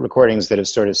have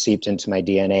sort of seeped into my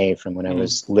DNA from when I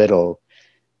was little.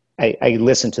 I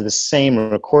listen to the same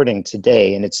recording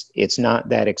today, and it's not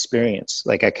that experience.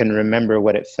 Like I can remember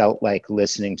what it felt like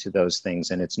listening to those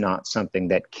things, and it's not something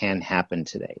that can happen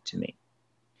today to me.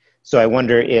 So I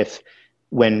wonder if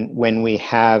when we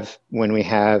have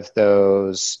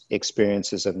those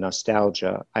experiences of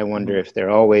nostalgia, I wonder if they're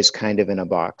always kind of in a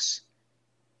box,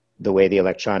 the way the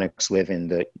electronics live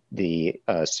in the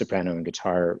soprano and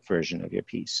guitar version of your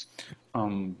piece.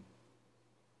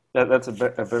 That's a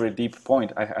very deep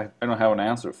point. I don't have an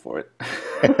answer for it.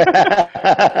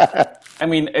 I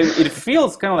mean, it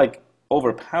feels kind of like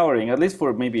overpowering, at least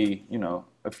for maybe, you know,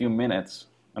 a few minutes,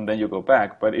 and then you go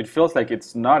back. But it feels like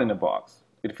it's not in a box.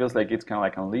 It feels like it's kind of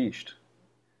like unleashed.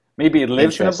 Maybe it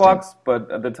lives in a box,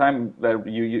 but at the time that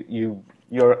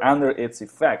you're under its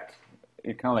effect,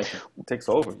 it kind of like takes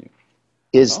over you.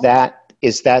 Is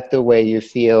that the way you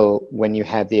feel when you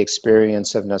have the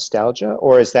experience of nostalgia,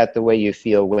 or is that the way you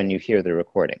feel when you hear the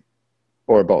recording,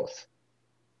 or both?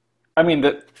 I mean,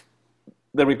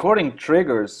 the recording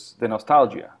triggers the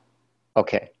nostalgia.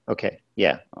 Okay,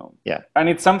 yeah. And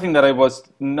it's something that I was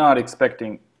not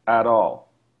expecting at all,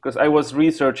 because I was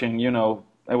researching, you know,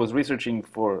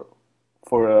 for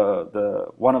the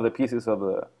one of the pieces of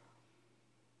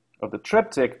the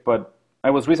triptych, but I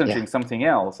was researching something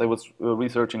else. I was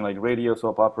researching like radio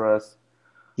soap operas.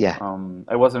 Yeah.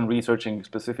 I wasn't researching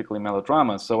specifically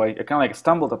melodramas, so I kind of like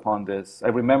stumbled upon this. I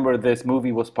remember this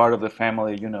movie was part of the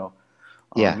family, you know,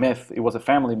 myth. It was a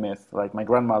family myth. Like my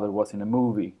grandmother was in a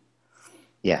movie.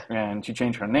 Yeah. And she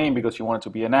changed her name because she wanted to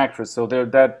be an actress. So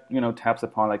that, you know, taps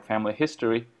upon like family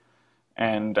history.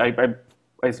 And I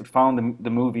found the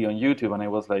movie on YouTube, and I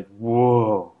was like,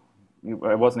 whoa,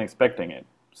 I wasn't expecting it.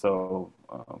 So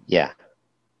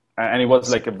and it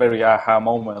was like a very aha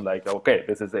moment, like, okay,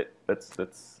 this is it.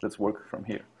 Let's work from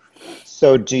here.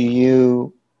 So do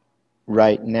you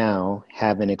right now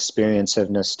have an experience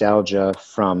of nostalgia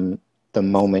from the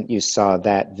moment you saw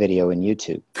that video in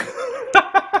YouTube?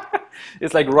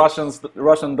 It's like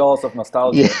Russian dolls of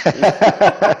nostalgia.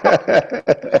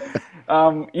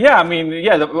 Yeah. I mean,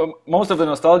 most of the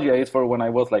nostalgia is for when I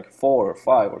was like 4 or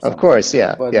 5 or something. Of course,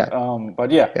 yeah. But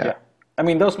yeah. I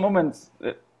mean, those moments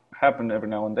happen every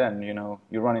now and then. You know,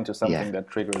 you run into something that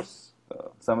triggers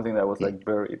something that was like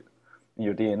buried in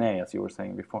your DNA, as you were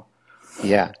saying before.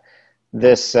 Yeah,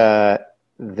 this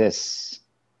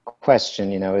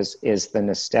question, you know, is the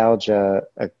nostalgia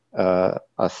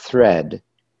a thread?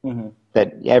 Mm-hmm.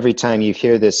 That every time you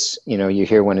hear this, you know, you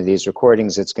hear one of these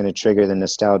recordings, it's going to trigger the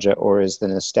nostalgia, or is the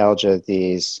nostalgia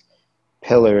these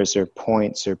pillars or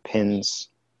points or pins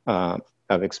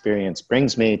of experience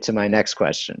brings me to my next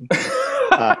question.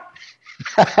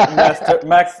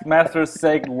 Master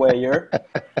segwayer,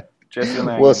 Jesse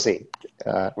Lang. We'll see.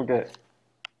 Okay.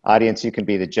 Audience, you can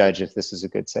be the judge if this is a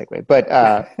good segue. But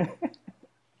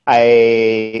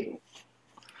I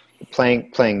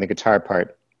playing the guitar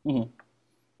part. Mm-hmm.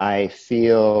 I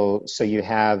feel, so you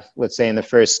have, let's say in the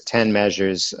first 10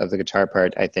 measures of the guitar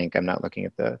part, I think, I'm not looking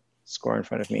at the score in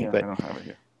front of me, Yeah, but I don't have it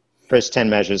here. first 10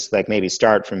 measures, like maybe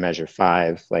start from measure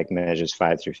 5, like measures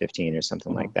 5 through 15 or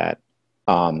something like that.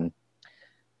 I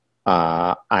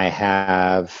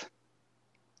have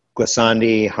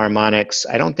glissandi, harmonics.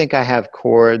 I don't think I have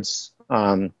chords,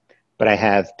 but I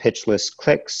have pitchless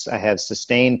clicks. I have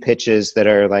sustained pitches that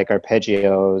are like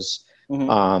arpeggios,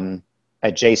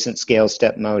 adjacent scale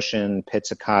step motion,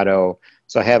 pizzicato.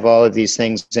 So I have all of these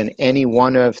things, and any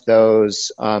one of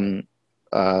those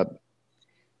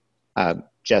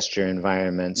gesture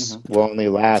environments will only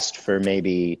last for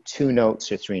maybe 2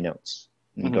 notes or 3 notes,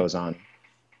 and it goes on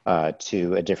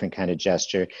to a different kind of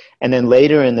gesture. And then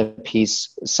later in the piece,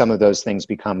 some of those things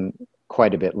become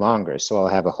quite a bit longer. So I'll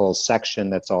have a whole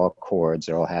section that's all chords,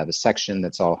 or I'll have a section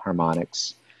that's all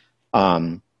harmonics.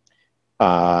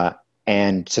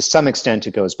 And to some extent,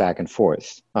 it goes back and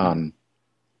forth.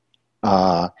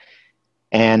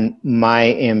 And my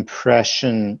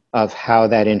impression of how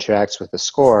that interacts with the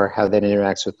score, how that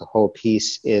interacts with the whole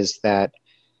piece, is that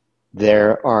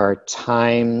there are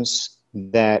times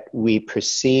that we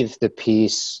perceive the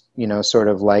piece, you know, sort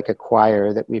of like a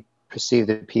choir, that we perceive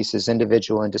the piece as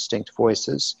individual and distinct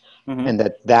voices, and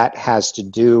that has to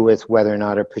do with whether or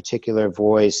not a particular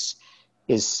voice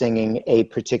is singing a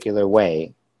particular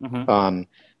way.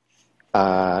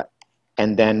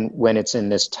 And then when it's in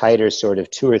this tighter sort of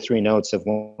 2 or 3 notes of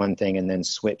one thing and then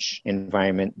switch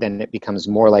environment, then it becomes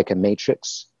more like a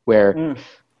matrix where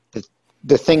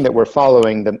the thing that we're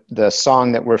following, the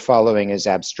song that we're following, is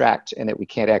abstract, and that we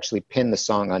can't actually pin the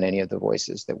song on any of the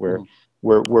voices, that we're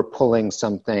pulling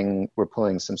something, we're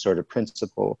pulling some sort of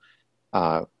principle.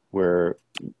 We're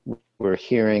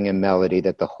hearing a melody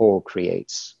that the whole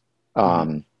creates.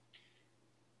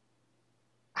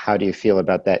 How do you feel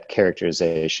about that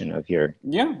characterization of your?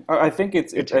 Yeah, I think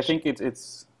it's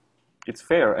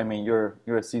fair. I mean, you're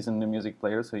a seasoned music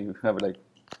player, so you have like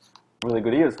really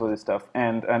good ears for this stuff,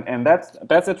 and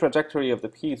that's the trajectory of the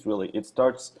piece. Really, it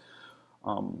starts.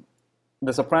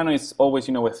 The soprano is always,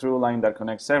 you know, a through line that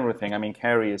connects everything. I mean,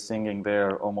 Carrie is singing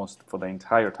there almost for the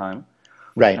entire time,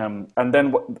 right? And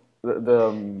then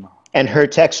and her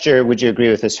texture. Would you agree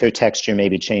with this? Her texture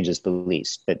maybe changes the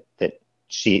least. That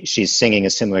she's singing a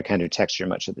similar kind of texture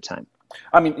much of the time.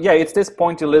 I mean, yeah, it's this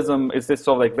pointillism, it's this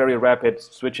sort of like very rapid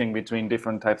switching between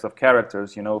different types of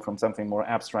characters, you know, from something more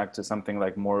abstract to something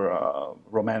like more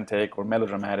romantic or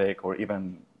melodramatic or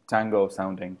even tango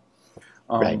sounding.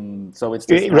 Right. So it's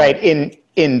this right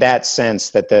in that sense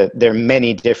that there are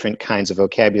many different kinds of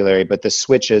vocabulary, but the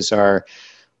switches are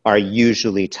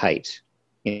usually tight,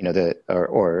 you know,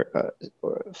 or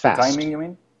fast. The timing, you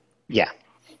mean? Yeah.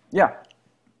 Yeah.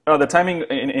 The timing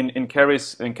in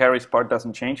Carrie's part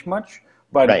doesn't change much,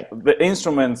 but the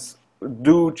instruments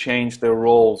do change their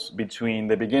roles between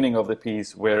the beginning of the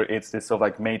piece, where it's this sort of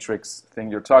like matrix thing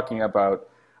you're talking about,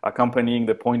 accompanying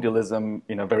the pointillism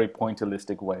in a very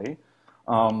pointillistic way,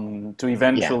 to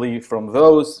eventually from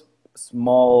those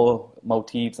small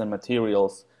motifs and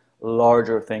materials,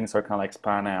 larger things are kind of like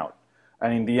span out.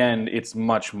 And in the end, it's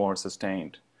much more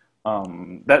sustained.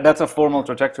 That's a formal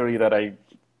trajectory that I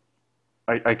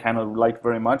kind of like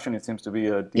very much, and it seems to be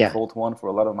a default one for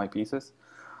a lot of my pieces.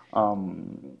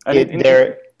 In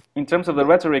terms of the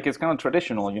rhetoric, it's kind of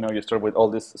traditional. You know, you start with all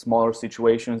these smaller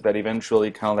situations that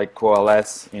eventually kind of like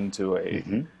coalesce into a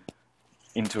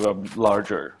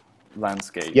larger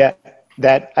landscape. Yeah,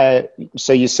 that.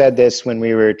 So you said this when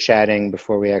we were chatting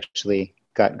before we actually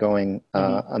got going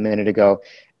a minute ago,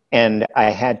 and I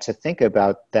had to think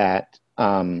about that.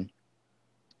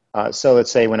 So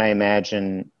let's say when I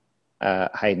imagine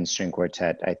Haydn string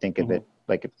quartet, I think of it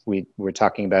like if we were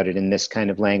talking about it in this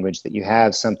kind of language, that you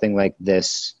have something like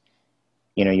this,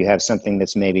 you know, you have something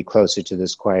that's maybe closer to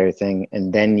this choir thing,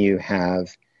 and then you have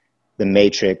the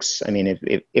matrix. I mean,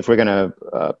 if we're going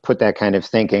to put that kind of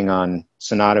thinking on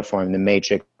sonata form, the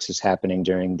matrix is happening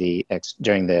during the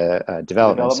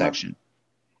development section,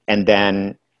 and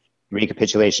then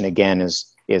recapitulation again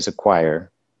is a choir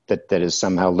that has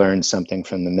somehow learned something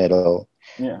from the middle.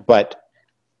 Yeah. But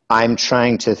I'm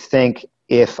trying to think,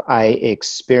 if I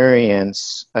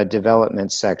experience a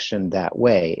development section that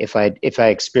way, if I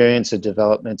experience a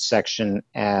development section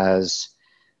as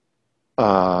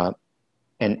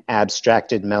an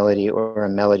abstracted melody or a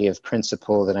melody of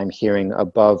principle that I'm hearing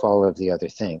above all of the other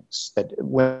things. That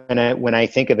when I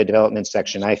think of a development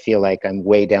section, I feel like I'm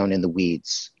way down in the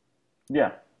weeds.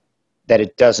 Yeah. That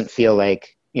it doesn't feel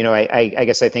like, you know, I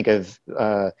guess I think of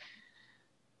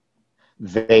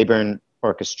Webern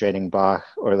orchestrating Bach,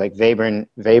 or like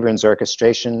Webern's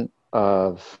orchestration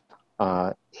of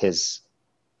his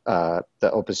the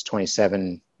Opus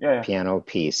 27 piano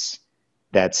piece.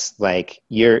 That's like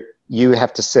you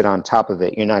have to sit on top of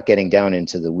it. You're not getting down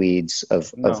into the weeds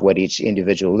of what each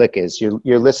individual lick is.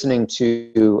 You're listening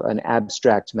to an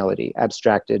abstract melody,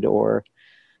 abstracted, or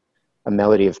a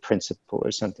melody of principle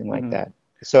or something like that.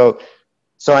 So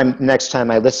I'm, next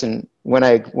time I listen, when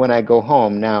I go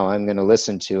home now, I'm going to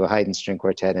listen to a Haydn string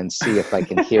quartet and see if I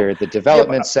can hear the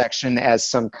development section as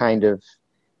some kind of,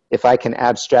 if I can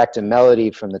abstract a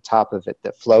melody from the top of it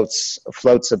that floats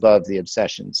above the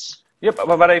obsessions. Yeah,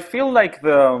 but I feel like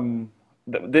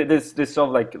this sort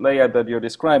of like layout that you're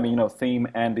describing, you know, theme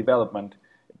and development,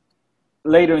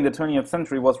 later in the 20th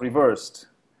century was reversed.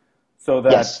 So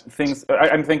that things,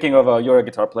 I'm thinking of you're a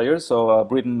guitar player, so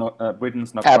Britten's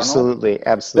Nocturnal. Absolutely.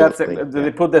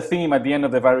 They put the theme at the end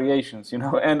of the variations, you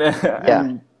know, and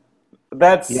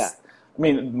that's, I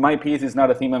mean, my piece is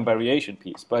not a theme and variation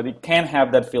piece, but it can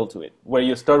have that feel to it, where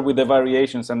you start with the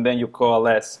variations and then you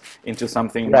coalesce into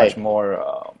something much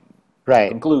more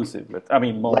conclusive. But, I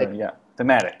mean, more,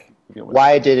 thematic. If you will.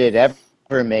 Why did it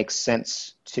ever make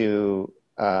sense to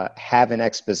have an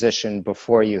exposition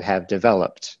before you have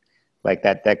developed? Like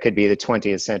that could be the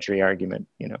 20th century argument,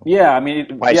 you know. Yeah, I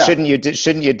mean, why shouldn't you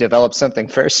develop something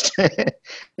first, and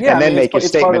then make your statement?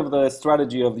 It's part of the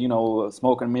strategy of, you know,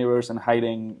 smoke and mirrors and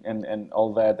hiding and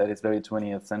all that. That is very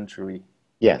 20th century.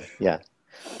 Yeah.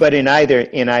 But in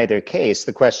either case,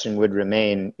 the question would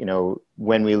remain, you know,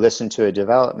 when we listen to a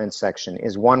development section,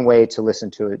 is one way to listen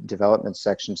to a development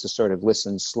section to sort of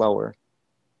listen slower.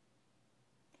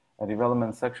 A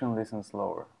development section listens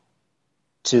slower.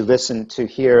 To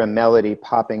hear a melody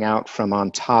popping out from on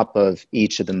top of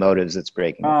each of the motives that's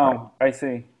breaking apart. Oh, I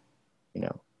see. You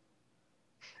know.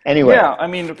 Anyway. Yeah, I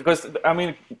mean, because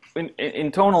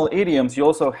in tonal idioms, you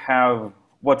also have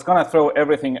what's going to throw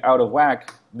everything out of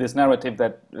whack. This narrative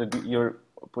that you're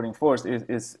putting forth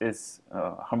is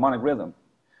harmonic rhythm,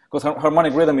 because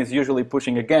harmonic rhythm is usually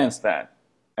pushing against that.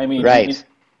 I mean,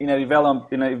 in a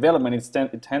development,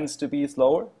 it tends to be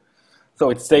slower. So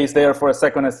it stays there for a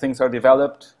second as things are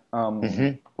developed.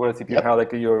 Whereas if you have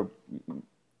like your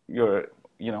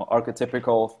you know,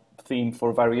 archetypical theme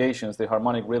for variations, the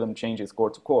harmonic rhythm changes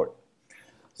chord to chord.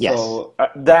 Yes. So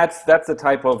that's the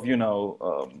type of, you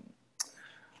know,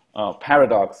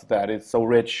 paradox that is so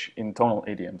rich in tonal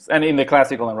idioms and in the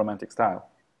classical and romantic style.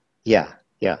 Yeah.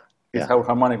 It's how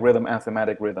harmonic rhythm and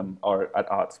thematic rhythm are at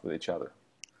odds with each other.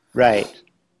 Right.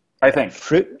 I think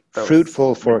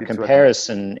fruitful for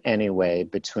comparison anyway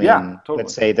between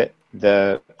let's say that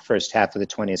the first half of the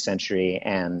 20th century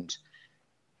and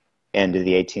end of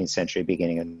the 18th century,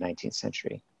 beginning of the 19th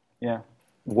century. Yeah.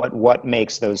 What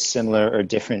makes those similar or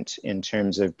different in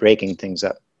terms of breaking things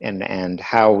up and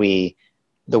how the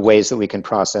ways that we can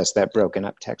process that broken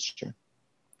up texture.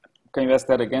 Can you ask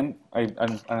that again? I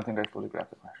don't think I fully grasped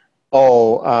the question.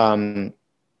 Oh,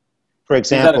 for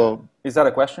example, is that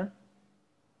a question?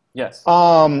 Yes.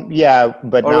 Yeah,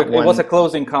 but or not it was a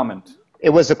closing comment. It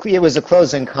was a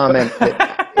closing comment.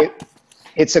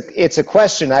 It's a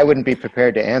question I wouldn't be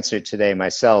prepared to answer today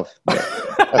myself. We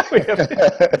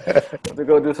have to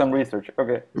go do some research.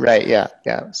 Okay. Right. Yeah.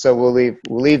 So we'll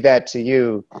leave that to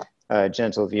you,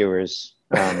 gentle viewers.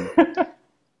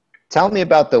 Tell me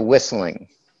about the whistling.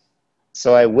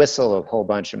 So I whistle a whole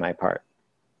bunch in my part.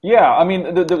 Yeah, I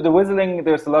mean, the whistling,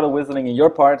 there's a lot of whistling in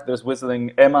your part. There's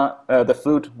whistling, Emma, the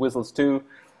flute whistles too,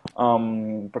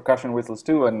 percussion whistles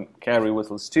too, and Carrie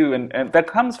whistles too. And that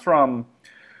comes from,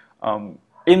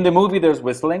 in the movie there's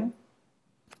whistling.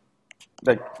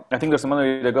 Like, I think there's a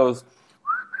melody that goes,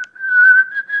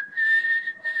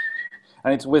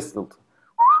 and it's whistled.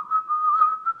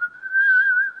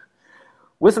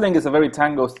 Whistling is a very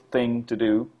tango thing to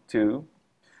do too.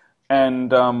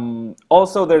 And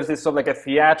also there's this sort of like a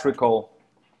theatrical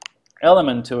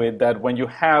element to it, that when you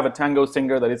have a tango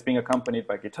singer that is being accompanied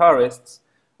by guitarists,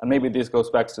 and maybe this goes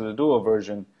back to the duo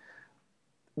version,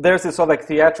 there's this sort of like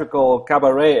theatrical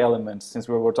cabaret element, since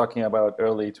we were talking about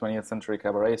early 20th century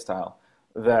cabaret style,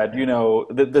 that, you know,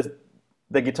 the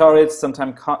guitarists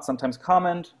sometimes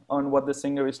comment on what the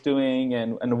singer is doing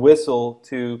and whistle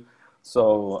too.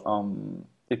 So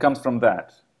it comes from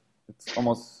that. It's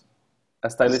almost a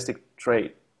stylistic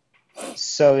trait.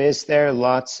 So is there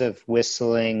lots of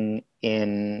whistling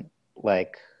in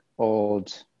like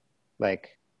old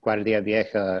like Guardia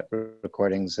Vieja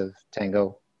recordings of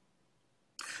tango?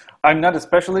 I'm not a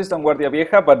specialist on Guardia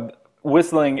Vieja, but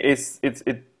whistling it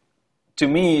to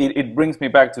me it brings me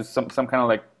back to some kind of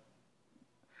like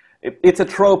it's a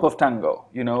trope of tango,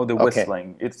 you know, the Okay.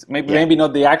 whistling. It's Yeah. maybe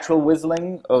not the actual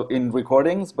whistling in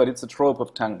recordings, but it's a trope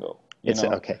of tango. You It's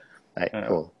know, okay. Right, Yeah.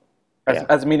 cool. as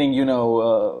Yeah. as meaning, you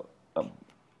know,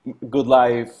 good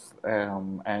life,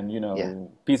 and you know, Yeah.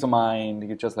 peace of mind.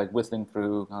 You're just like whistling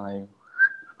through kind of like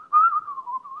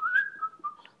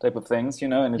type of things, you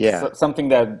know, and it's Yeah. something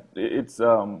that it's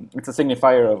a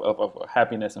signifier of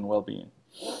happiness and well-being.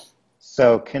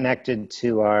 So connected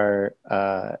to our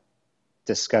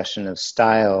discussion of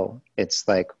style, it's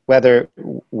like whether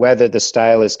the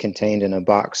style is contained in a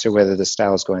box or whether the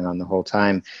style is going on the whole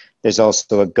time, there's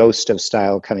also a ghost of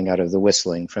style coming out of the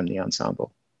whistling from the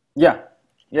ensemble. Yeah,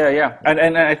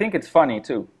 and I think it's funny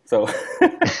too. So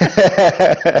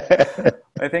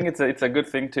I think it's a good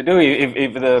thing to do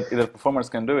if the performers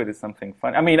can do it. It's something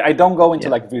fun. I mean, I don't go into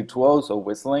Yeah. like virtuoso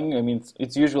whistling. I mean,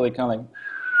 it's usually kind of like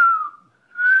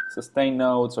sustained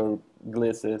notes or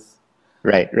glisses.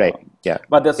 Right, yeah.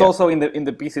 But there's Yeah. also in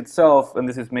the piece itself, and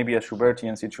this is maybe a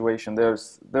Schubertian situation.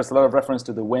 There's a lot of reference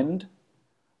to the wind,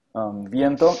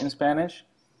 viento in Spanish.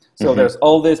 So there's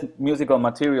all this musical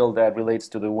material that relates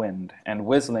to the wind, and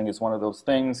whistling is one of those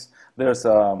things. There's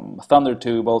thunder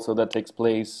tube also that takes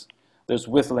place. There's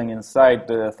whistling inside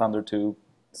the thunder tube.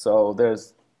 So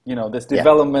there's this Yeah.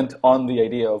 development on the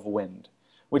idea of wind,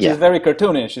 which Yeah. is very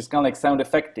cartoonish. It's kind of like sound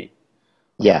effecty.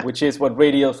 Yeah. Which is what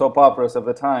radio soap operas of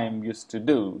the time used to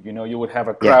do. You know, you would have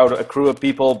a Yeah. crowd, a crew of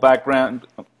people, background,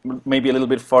 maybe a little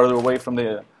bit farther away from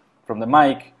the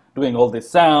mic, doing all this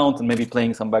sound and maybe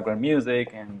playing some background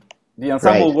music. And the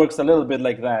ensemble Right. works a little bit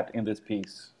like that in this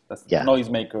piece. That's Yeah.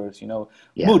 noisemakers, Yeah.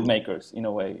 mood makers in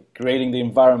a way, creating the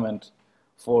environment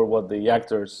for what the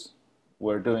actors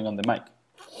were doing on the mic.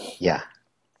 Yeah.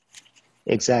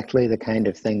 Exactly the kind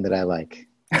of thing that I like.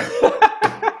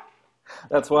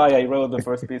 That's why I wrote the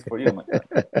first piece for you, my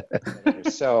friend.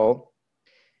 So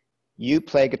you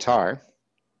play guitar,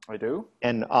 I do.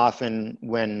 and often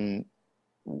when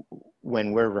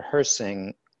we're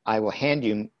rehearsing, I will hand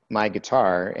you my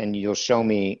guitar and you'll show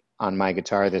me on my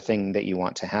guitar the thing that you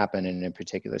want to happen in a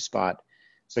particular spot.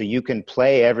 So you can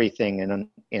play everything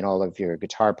in all of your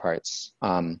guitar parts.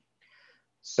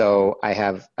 So I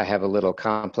have a little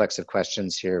complex of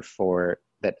questions here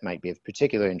that might be of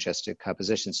particular interest to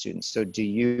composition students. So do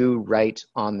you write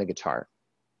on the guitar?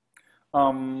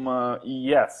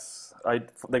 Yes.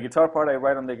 The guitar part I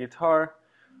write on the guitar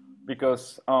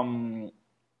because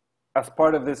as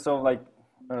part of this sort of like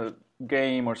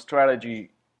game or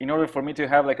strategy, in order for me to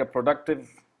have like a productive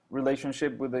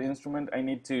relationship with the instrument, I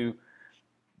need to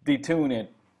detune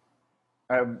it.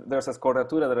 There's a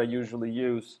scordatura that I usually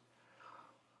use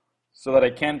so that I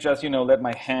can't just, let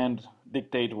my hand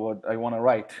dictate what I want to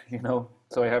write,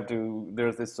 So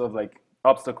there's this sort of like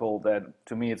obstacle that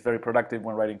to me it's very productive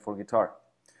when writing for guitar.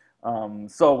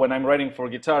 So when I'm writing for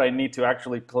guitar, I need to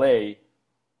actually play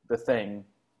the thing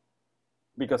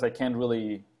because I can't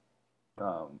really,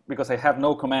 because I have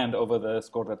no command over the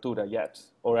scordatura yet,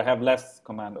 or I have less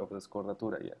command over the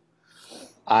scordatura yet.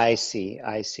 I see.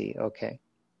 Okay.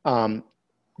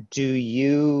 Do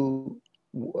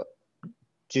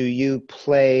you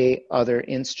play other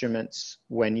instruments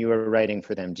when you are writing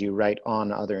for them? Do you write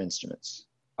on other instruments?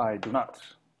 I do not.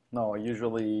 No, I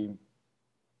usually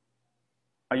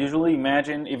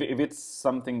imagine if it's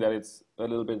something that it's a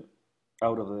little bit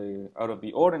out of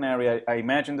the ordinary. I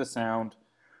imagine the sound.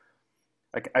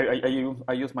 Like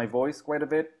I use my voice quite a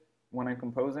bit when I'm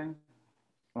composing,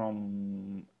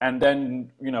 and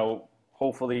then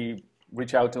hopefully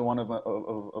reach out to one of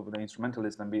the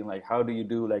instrumentalists and be like, how do you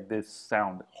do like this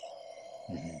sound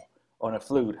on a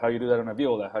flute? How do you do that on a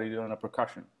viola? How do you do it on a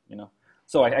percussion?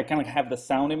 So I kind of have the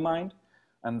sound in mind,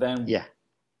 and then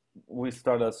we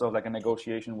start a sort of like a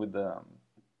negotiation with the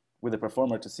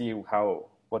performer to see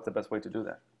what's the best way to do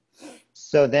that.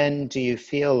 So then do you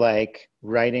feel like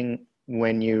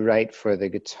when you write for the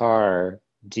guitar,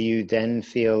 do you then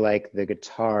feel like the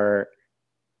guitar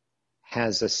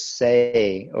has a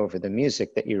say over the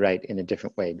music that you write in a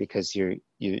different way? Because if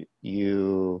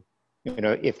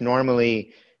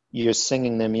normally you're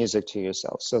singing the music to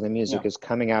yourself, so the music is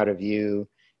coming out of you,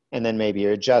 and then maybe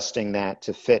you're adjusting that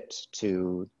to fit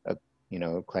to a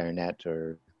clarinet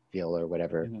or viola or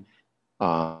whatever.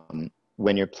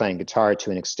 When you're playing guitar,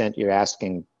 to an extent, you're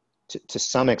asking, to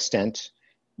some extent,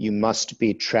 you must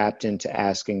be trapped into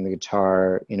asking the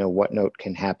guitar, what note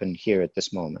can happen here at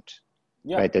this moment.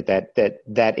 Yeah. Right,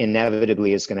 that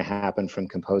inevitably is going to happen from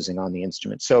composing on the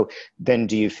instrument. So then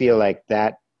do you feel like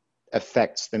that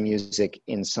affects the music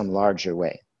in some larger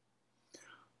way?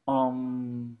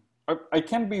 I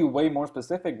can be way more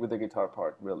specific with the guitar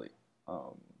part, really.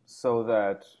 So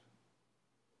that,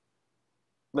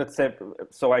 let's say,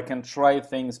 so I can try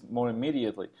things more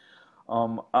immediately.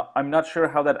 I'm not sure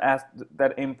how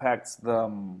that impacts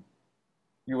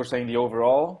you were saying the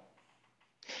overall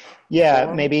Yeah,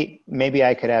 form? maybe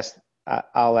I could ask,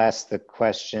 I'll ask the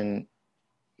question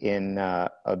in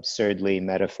absurdly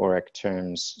metaphoric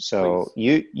terms. So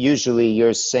Please. usually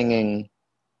you're singing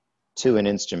to an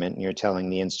instrument and you're telling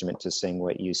the instrument to sing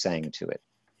what you sang to it.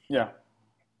 Yeah.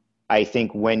 I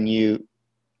think when you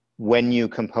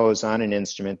compose on an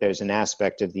instrument, there's an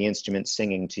aspect of the instrument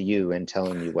singing to you and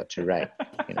telling you what to write,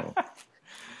 you know.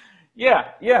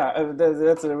 Yeah.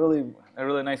 That's a really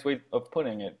nice way of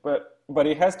putting it. But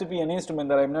it has to be an instrument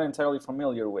that I'm not entirely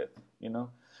familiar with, you know,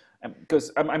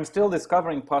 because I'm still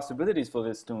discovering possibilities for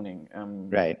this tuning.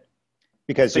 Right.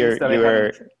 Because Things that I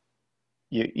haven't.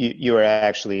 you are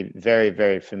actually very,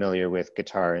 very familiar with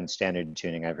guitar and standard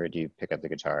tuning. I've heard you pick up the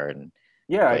guitar and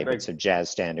Yeah, play bits of jazz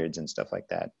standards and stuff like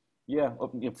that. yeah,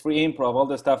 free improv, all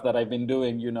the stuff that I've been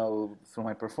doing, you know, through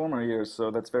my performer years.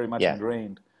 So that's very much Yeah.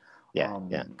 ingrained. Yeah, Um,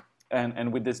 yeah.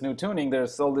 and with this new tuning,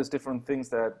 there's all these different things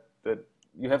that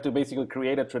you have to basically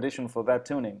create a tradition for that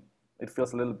tuning. It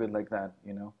feels a little bit like that,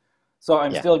 you know. So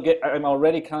Yeah. I'm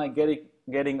already kind of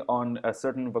getting on a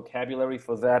certain vocabulary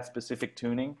for that specific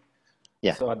tuning.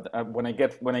 Yeah. So when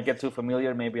I get too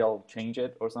familiar, maybe I'll change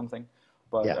it or something.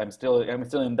 But Yeah. I'm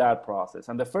still in that process.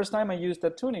 And the first time I used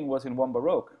that tuning was in One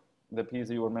Baroque, the piece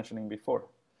you were mentioning before.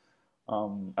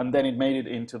 And then it made it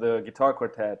into the guitar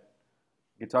quartet,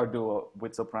 guitar duo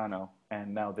with soprano,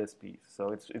 and now this piece. So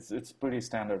it's pretty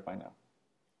standard by now.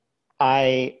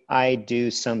 I do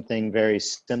something very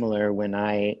similar when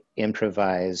I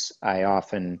improvise. I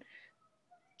often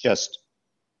just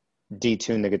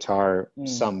detune the guitar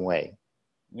some way.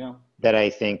 Yeah. That I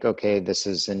think, okay, this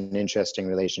is an interesting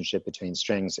relationship between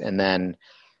strings. And then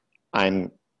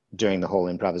I'm doing the whole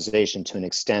improvisation to an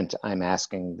extent. I'm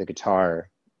asking the guitar,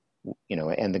 you know,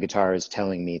 and the guitar is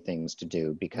telling me things to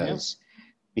do because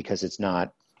it's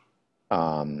not,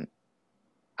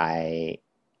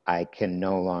 I can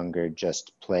no longer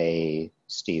just play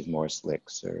Steve Morse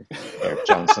licks or Eric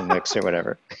Johnson licks or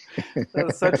whatever.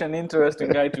 That's such an interesting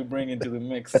guy to bring into the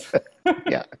mix.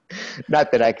 Yeah.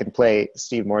 Not that I can play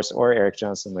Steve Morse or Eric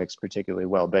Johnson licks particularly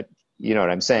well, but you know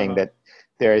what I'm saying, that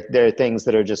there are things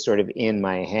that are just sort of in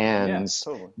my hands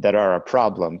that are a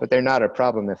problem, but they're not a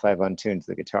problem if I've untuned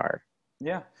the guitar.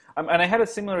 Yeah. And I had a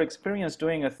similar experience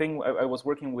doing a thing. I was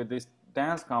working with this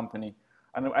dance company,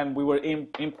 and we were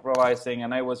improvising,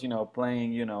 and I was, you know,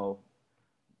 playing, you know,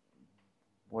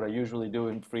 what I usually do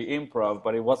in free improv,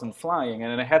 but it wasn't flying.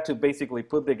 And I had to basically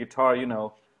put the guitar, you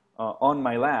know, on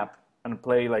my lap and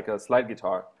play like a slide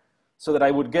guitar so that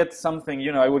I would get something,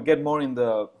 you know, I would get more in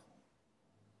the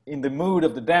mood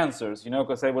of the dancers, you know,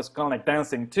 because I was kind of like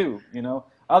dancing too, you know.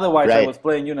 Otherwise, I was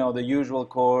playing, you know, the usual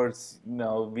chords, you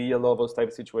know, Villalobos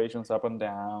type situations, up and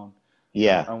down,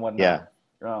 and whatnot.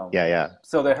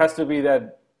 So there has to be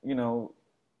that, you know,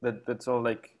 that sort of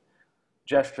like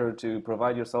gesture to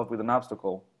provide yourself with an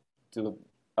obstacle to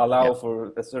allow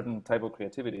for a certain type of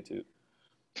creativity to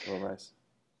arise.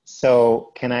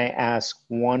 So can I ask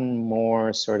one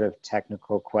more sort of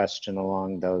technical question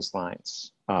along those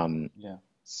lines? Yeah.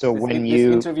 So this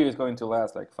interview is going to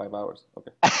last like 5 hours.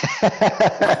 Okay.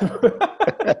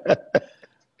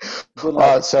 Good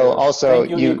luck. So also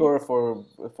thank you, Igor, for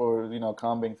you know,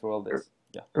 combing through all this.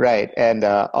 Yeah. Right, and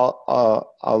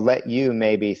I'll let you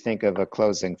maybe think of a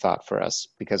closing thought for us,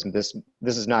 because this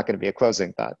is not going to be a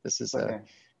closing thought. This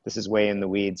is way in the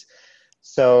weeds.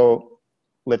 So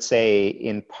let's say,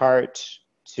 in part,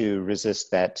 to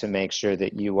resist that, to make sure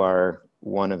that you are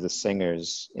one of the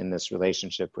singers in this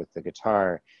relationship with the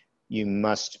guitar, you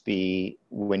must be,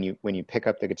 when you pick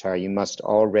up the guitar, you must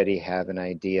already have an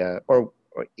idea, or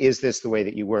is this the way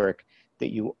that you work,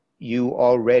 that you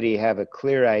already have a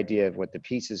clear idea of what the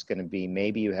piece is going to be.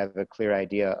 Maybe you have a clear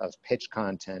idea of pitch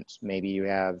content. Maybe you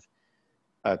have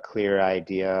a clear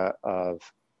idea of,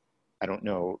 I don't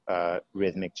know,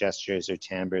 rhythmic gestures or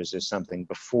timbres or something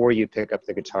before you pick up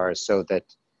the guitar, so that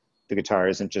the guitar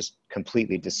isn't just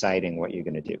completely deciding what you're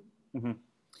going to do. Mm-hmm.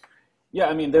 Yeah,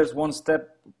 I mean, there's one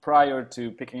step prior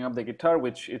to picking up the guitar,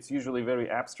 which it's usually very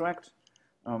abstract.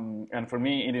 And for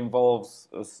me, it involves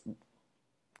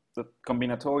the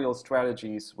combinatorial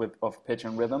strategies of pitch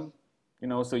and rhythm, you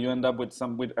know, so you end up with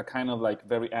a kind of like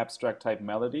very abstract type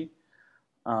melody.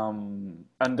 And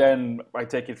then I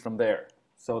take it from there,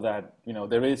 so that, you know,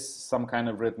 there is some kind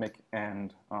of rhythmic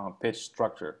and pitch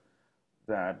structure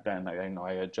that then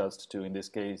I adjust to, in this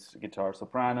case, guitar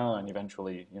soprano, and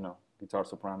eventually, guitar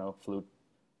soprano, flute,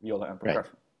 viola, and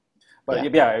percussion. But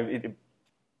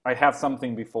I have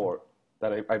something before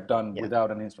that I've done without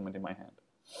an instrument in my hand.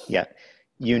 Yeah.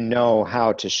 You know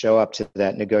how to show up to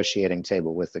that negotiating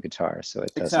table with the guitar, so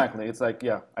it doesn't... Exactly. It's like,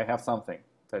 I have something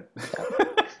that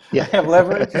Yeah. I have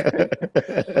leverage.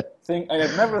 I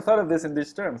have never thought of this in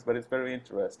these terms, but it's very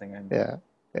interesting. And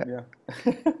yeah.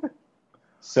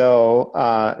 So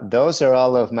those are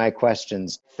all of my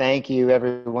questions. Thank you,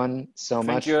 everyone, so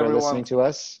much for listening to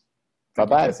us.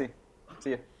 Bye-bye. See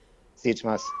you. See you,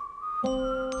 Tomas.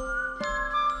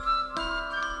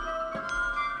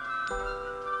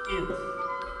 It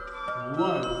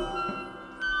was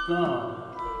the